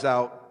 Habakkuk cries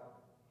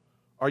out,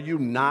 "Are you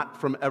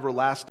not from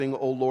everlasting,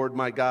 O Lord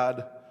my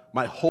God,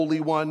 my Holy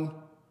One?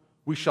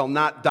 We shall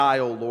not die,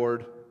 O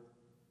Lord.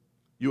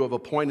 You have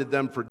appointed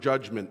them for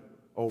judgment,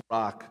 O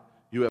Rock.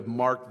 You have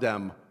marked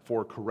them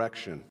for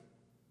correction."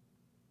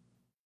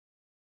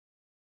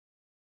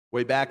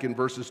 Way back in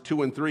verses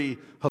 2 and 3,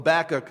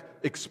 Habakkuk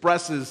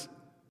expresses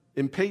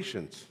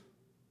impatience.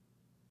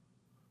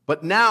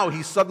 But now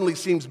he suddenly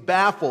seems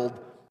baffled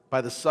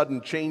by the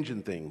sudden change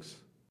in things.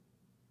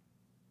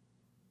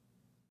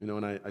 You know,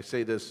 and I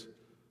say this,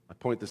 I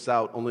point this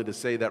out only to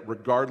say that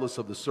regardless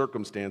of the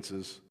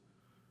circumstances,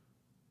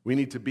 we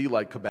need to be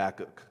like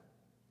Habakkuk,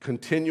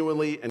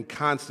 continually and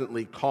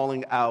constantly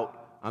calling out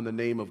on the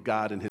name of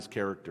God and his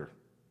character.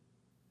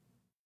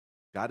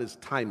 God is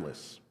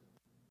timeless,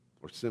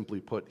 or simply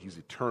put, he's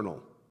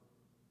eternal.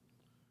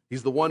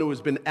 He's the one who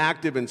has been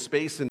active in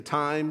space and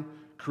time,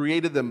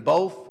 created them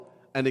both,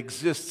 and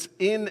exists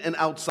in and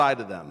outside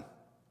of them.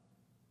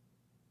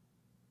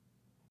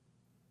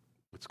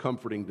 It's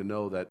comforting to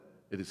know that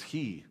it is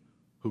He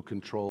who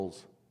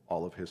controls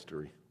all of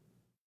history.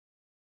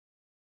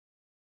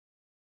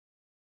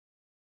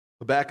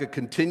 Habakkuk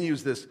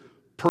continues this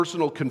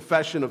personal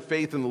confession of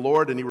faith in the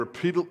Lord, and he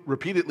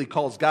repeatedly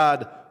calls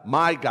God,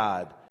 my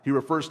God. He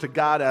refers to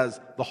God as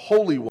the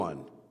Holy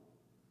One.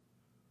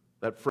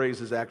 That phrase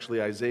is actually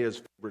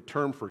Isaiah's favorite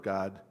term for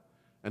God,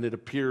 and it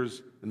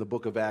appears in the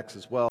book of Acts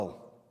as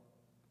well.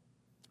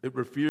 It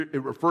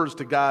refers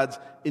to God's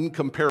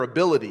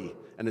incomparability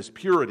and His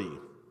purity.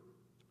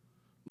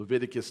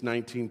 Leviticus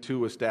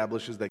 19:2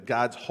 establishes that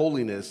God's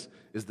holiness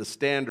is the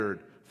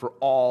standard for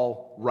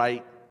all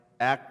right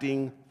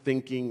acting,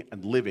 thinking,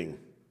 and living.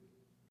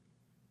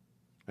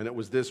 And it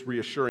was this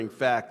reassuring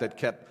fact that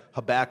kept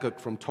Habakkuk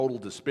from total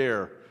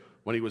despair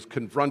when he was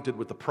confronted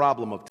with the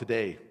problem of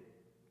today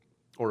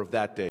or of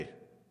that day.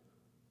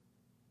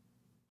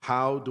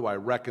 How do I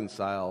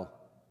reconcile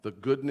the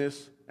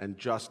goodness and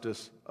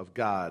justice of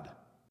God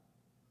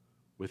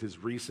with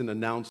His recent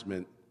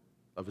announcement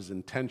of His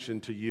intention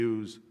to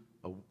use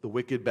the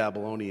wicked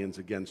Babylonians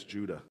against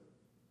Judah?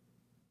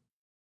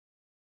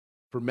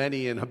 For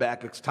many in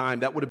Habakkuk's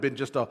time, that would have been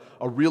just a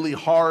really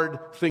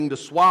hard thing to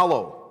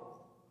swallow.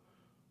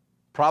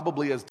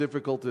 Probably as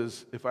difficult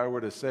as if I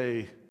were to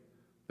say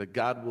that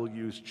God will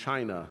use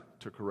China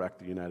to correct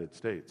the United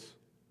States.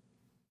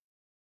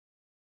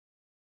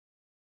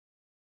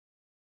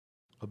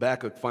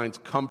 Habakkuk finds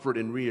comfort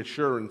and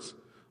reassurance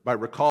by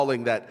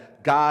recalling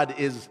that God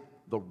is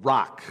the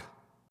rock.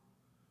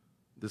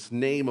 This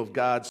name of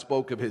God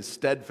spoke of His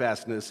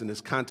steadfastness and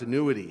His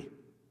continuity.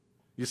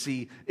 You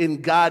see,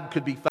 in God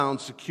could be found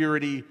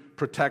security,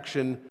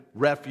 protection,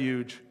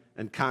 refuge,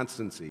 and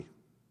constancy.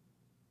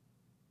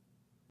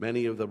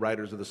 Many of the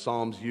writers of the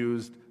Psalms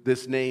used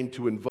this name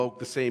to invoke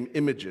the same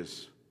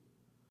images.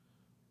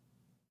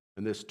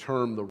 And this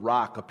term, the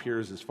rock,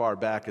 appears as far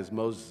back as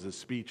Moses'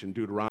 speech in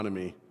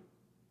Deuteronomy.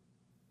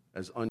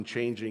 As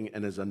unchanging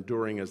and as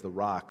enduring as the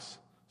rocks,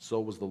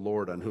 so was the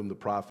Lord on whom the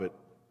prophet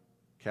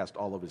cast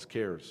all of his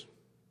cares.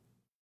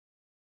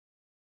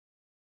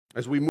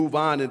 As we move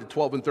on into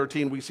 12 and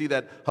 13, we see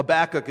that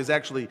Habakkuk is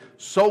actually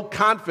so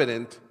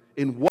confident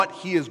in what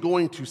he is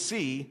going to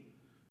see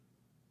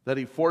that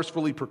he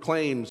forcefully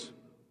proclaims,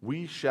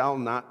 "We shall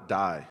not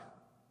die."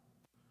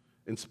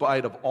 In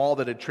spite of all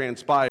that had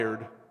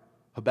transpired,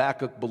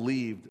 Habakkuk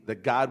believed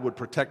that God would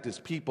protect His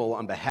people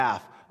on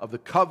behalf of the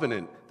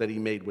covenant that He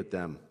made with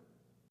them.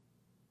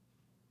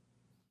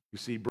 You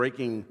see,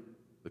 breaking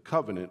the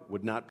covenant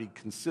would not be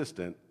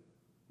consistent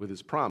with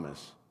His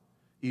promise,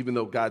 even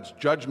though God's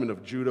judgment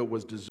of Judah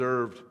was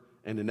deserved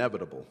and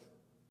inevitable.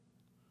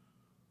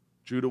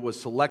 Judah was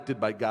selected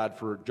by God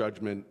for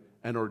judgment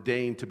and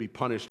ordained to be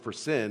punished for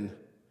sin,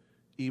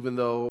 even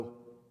though,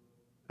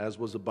 as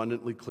was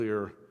abundantly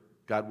clear,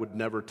 God would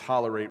never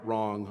tolerate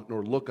wrong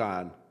nor look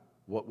on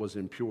what was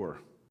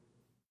impure.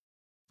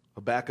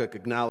 Habakkuk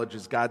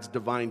acknowledges God's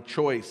divine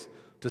choice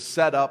to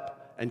set up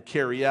and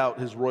carry out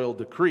His royal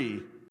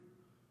decree,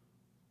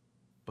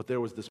 but there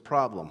was this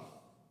problem.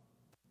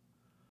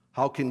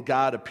 How can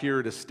God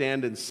appear to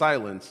stand in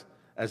silence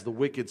as the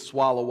wicked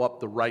swallow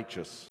up the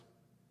righteous?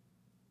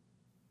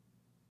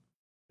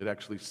 It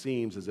actually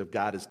seems as if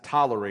God is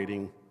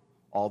tolerating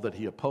all that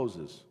He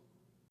opposes.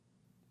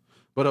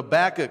 But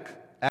Habakkuk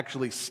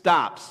actually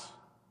stops,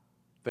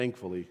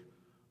 thankfully,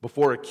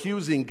 before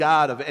accusing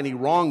God of any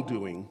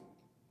wrongdoing,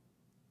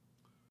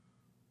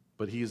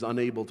 but he is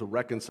unable to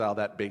reconcile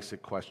that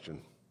basic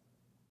question.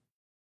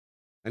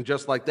 And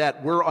just like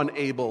that, we're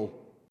unable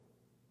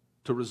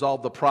to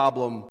resolve the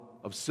problem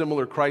of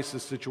similar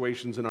crisis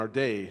situations in our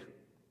day.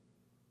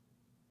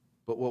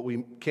 But what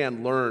we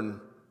can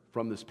learn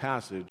from this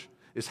passage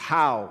is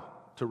how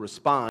to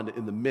respond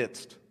in the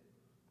midst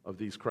of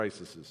these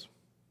crises.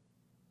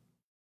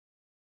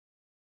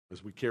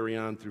 As we carry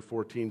on through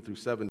 14 through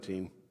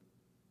 17,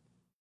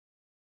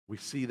 we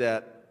see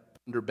that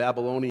under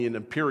Babylonian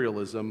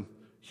imperialism,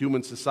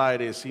 human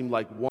society has seemed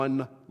like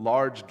one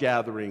large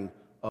gathering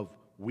of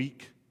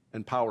weak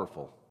and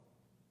powerful.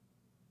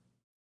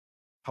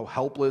 How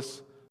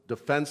helpless,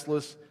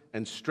 defenseless,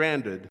 and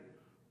stranded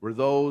were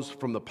those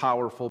from the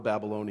powerful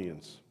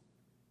Babylonians.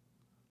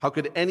 How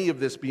could any of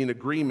this be in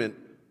agreement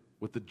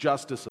with the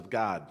justice of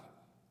God?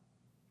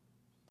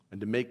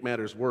 And to make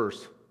matters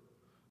worse,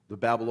 the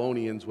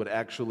Babylonians would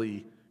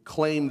actually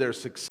claim their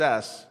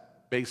success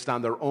based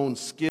on their own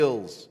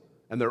skills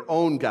and their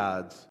own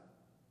gods,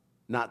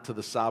 not to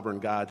the sovereign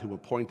God who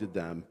appointed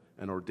them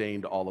and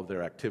ordained all of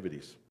their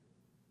activities.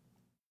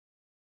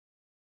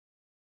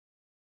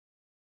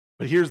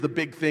 But here's the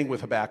big thing with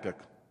Habakkuk.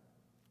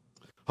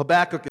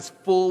 Habakkuk is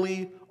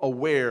fully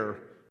aware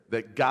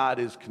that God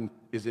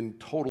is in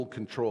total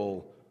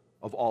control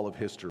of all of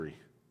history.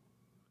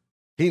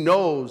 He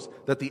knows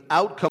that the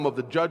outcome of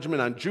the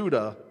judgment on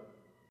Judah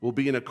will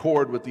be in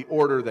accord with the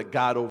order that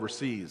God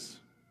oversees.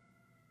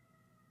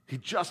 He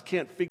just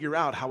can't figure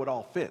out how it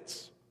all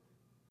fits.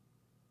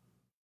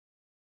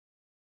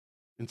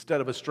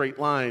 Instead of a straight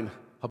line,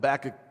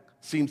 Habakkuk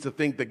seems to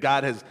think that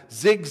God has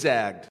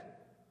zigzagged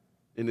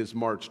in his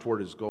march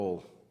toward his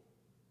goal.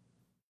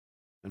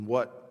 And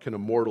what can a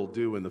mortal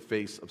do in the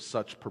face of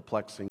such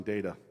perplexing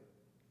data?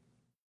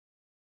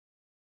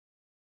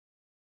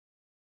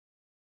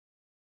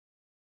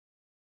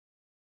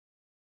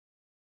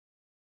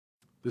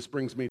 This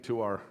brings me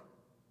to our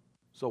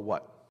so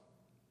what?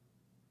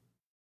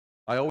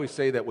 I always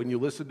say that when you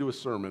listen to a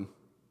sermon,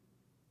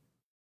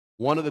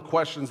 one of the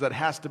questions that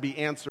has to be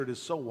answered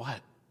is so what?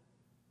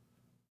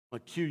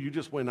 Like, Q, you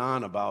just went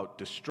on about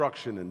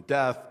destruction and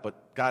death,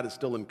 but God is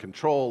still in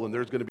control and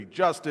there's going to be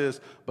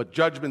justice, but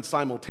judgment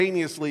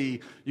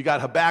simultaneously. You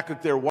got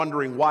Habakkuk there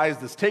wondering, why is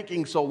this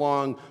taking so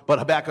long? But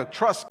Habakkuk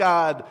trusts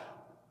God.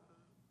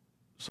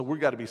 So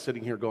we've got to be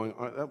sitting here going,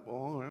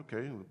 oh,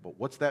 okay, but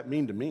what's that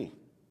mean to me?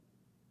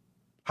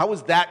 How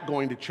is that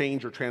going to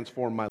change or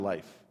transform my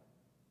life?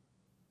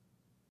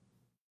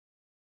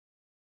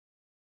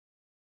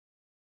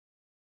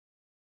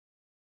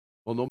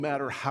 Well, no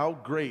matter how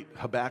great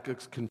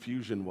Habakkuk's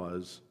confusion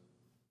was,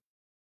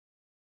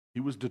 he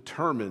was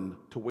determined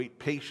to wait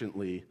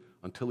patiently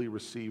until he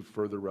received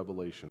further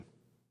revelation.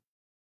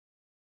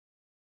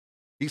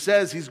 He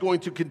says he's going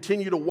to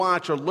continue to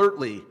watch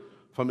alertly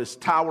from his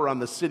tower on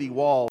the city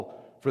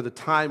wall for the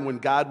time when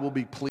God will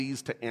be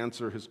pleased to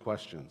answer his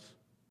questions.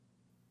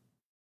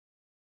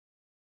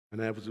 And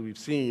as we've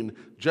seen,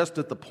 just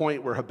at the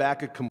point where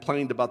Habakkuk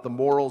complained about the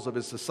morals of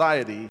his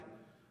society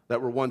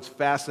that were once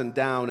fastened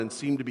down and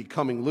seemed to be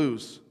coming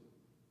loose,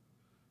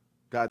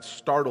 God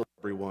startled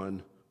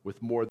everyone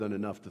with more than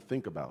enough to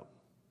think about.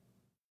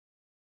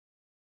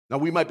 Now,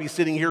 we might be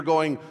sitting here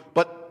going,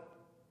 but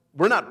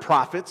we're not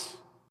prophets.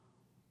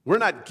 We're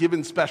not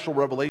given special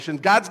revelation.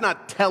 God's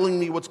not telling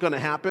me what's going to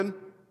happen.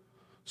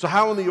 So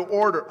how in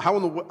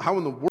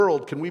the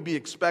world can we be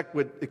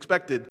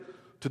expected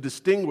to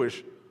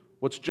distinguish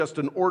what's just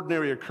an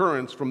ordinary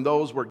occurrence from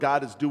those where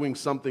God is doing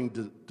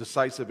something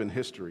decisive in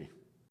history?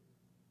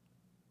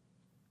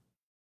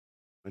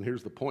 And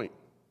here's the point.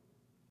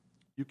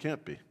 You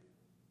can't be.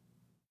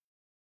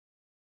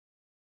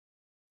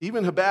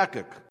 Even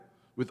Habakkuk,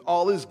 with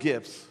all his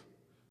gifts,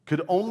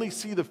 could only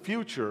see the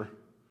future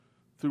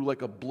through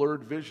like a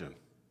blurred vision.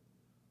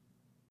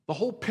 The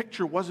whole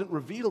picture wasn't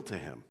revealed to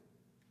him.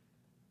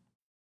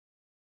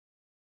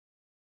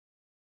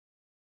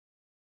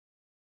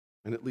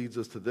 And it leads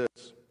us to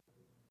this.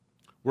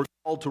 We're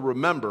called to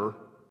remember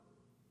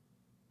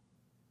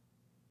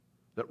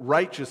that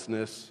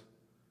righteousness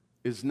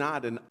is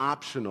not an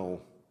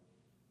optional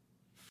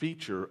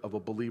feature of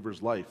a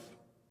believer's life.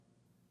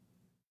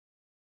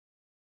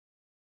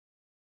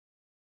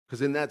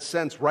 Because in that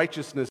sense,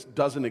 righteousness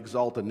doesn't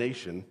exalt a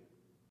nation,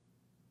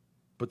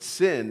 but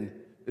sin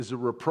is a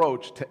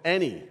reproach to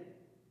any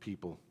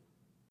people.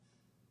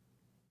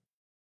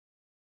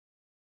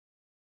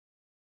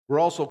 We're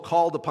also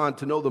called upon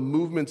to know the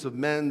movements of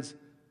men's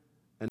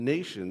and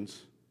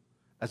nations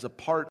as a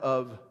part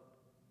of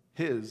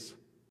his,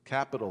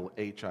 capital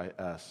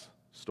H-I-S,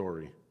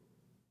 story.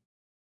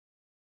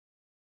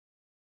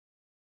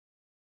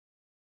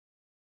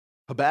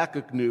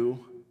 Habakkuk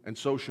knew, and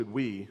so should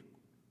we,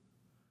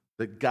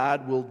 that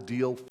God will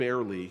deal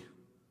fairly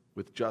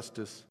with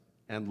justice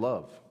and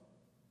love.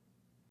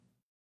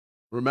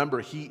 Remember,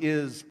 he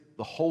is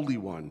the Holy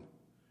One.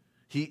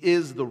 He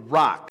is the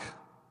rock.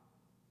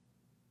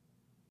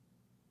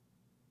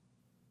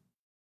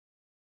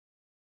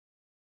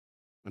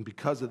 And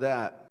because of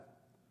that,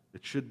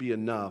 it should be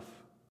enough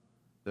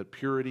that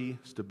purity,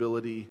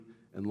 stability,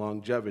 and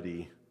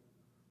longevity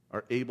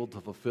are able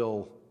to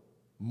fulfill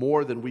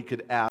more than we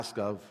could ask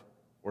of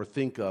or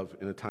think of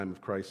in a time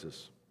of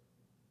crisis.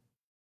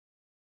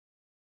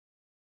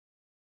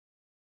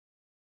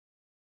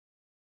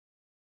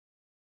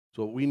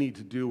 So what we need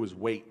to do is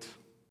wait.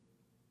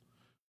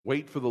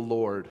 Wait for the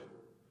Lord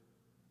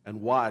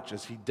and watch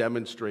as he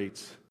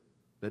demonstrates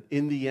that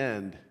in the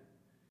end,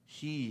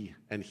 he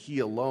and he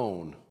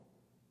alone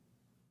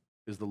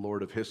is the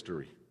Lord of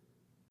history.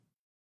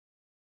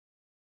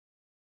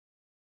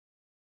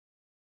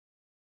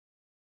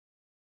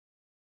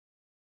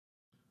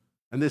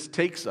 And this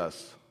takes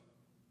us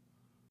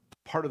to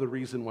part of the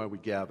reason why we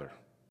gather.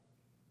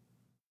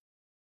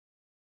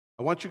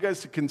 I want you guys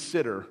to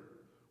consider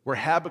where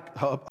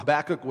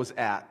Habakkuk was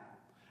at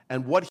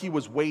and what he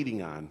was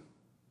waiting on.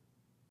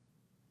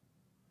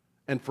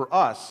 And for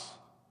us,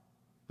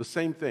 the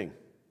same thing.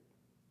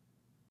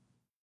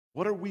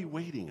 What are we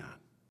waiting on?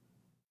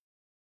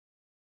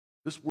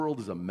 This world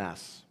is a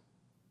mess.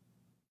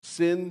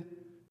 Sin,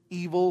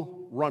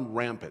 evil, run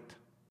rampant.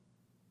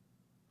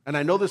 And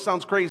I know this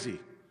sounds crazy,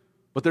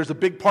 but there's a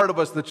big part of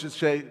us that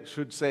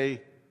should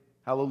say,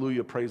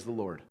 hallelujah, praise the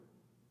Lord.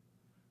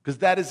 Because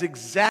that is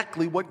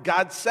exactly what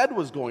God said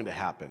was going to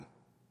happen.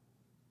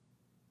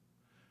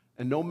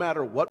 And no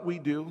matter what we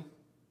do,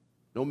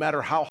 no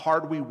matter how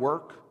hard we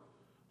work,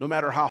 no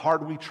matter how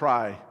hard we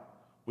try,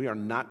 we are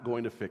not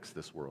going to fix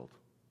this world.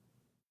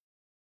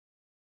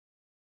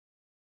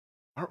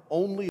 Our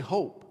only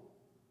hope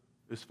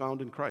is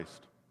found in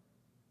Christ.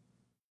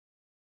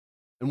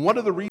 And one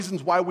of the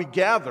reasons why we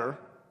gather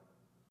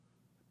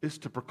is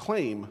to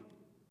proclaim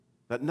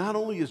that not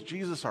only is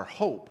Jesus our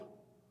hope,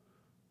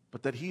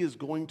 but that he is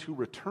going to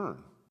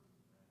return.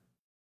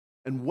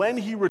 And when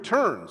he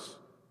returns,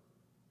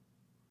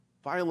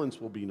 violence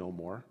will be no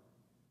more.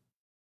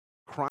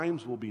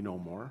 Crimes will be no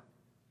more.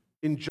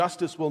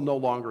 Injustice will no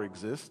longer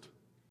exist.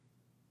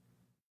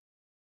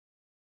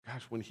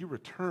 Gosh, when he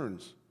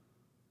returns,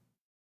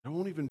 there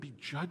won't even be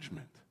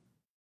judgment.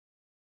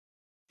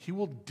 He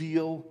will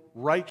deal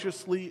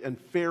righteously and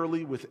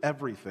fairly with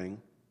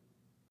everything,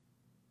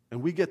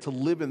 and we get to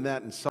live in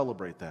that and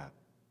celebrate that.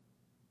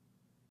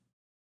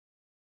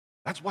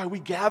 That's why we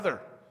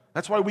gather.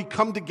 That's why we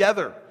come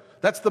together.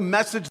 That's the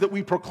message that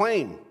we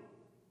proclaim,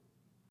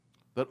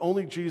 that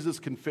only Jesus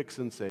can fix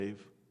and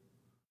save.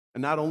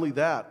 And not only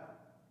that,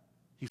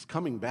 he's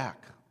coming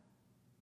back.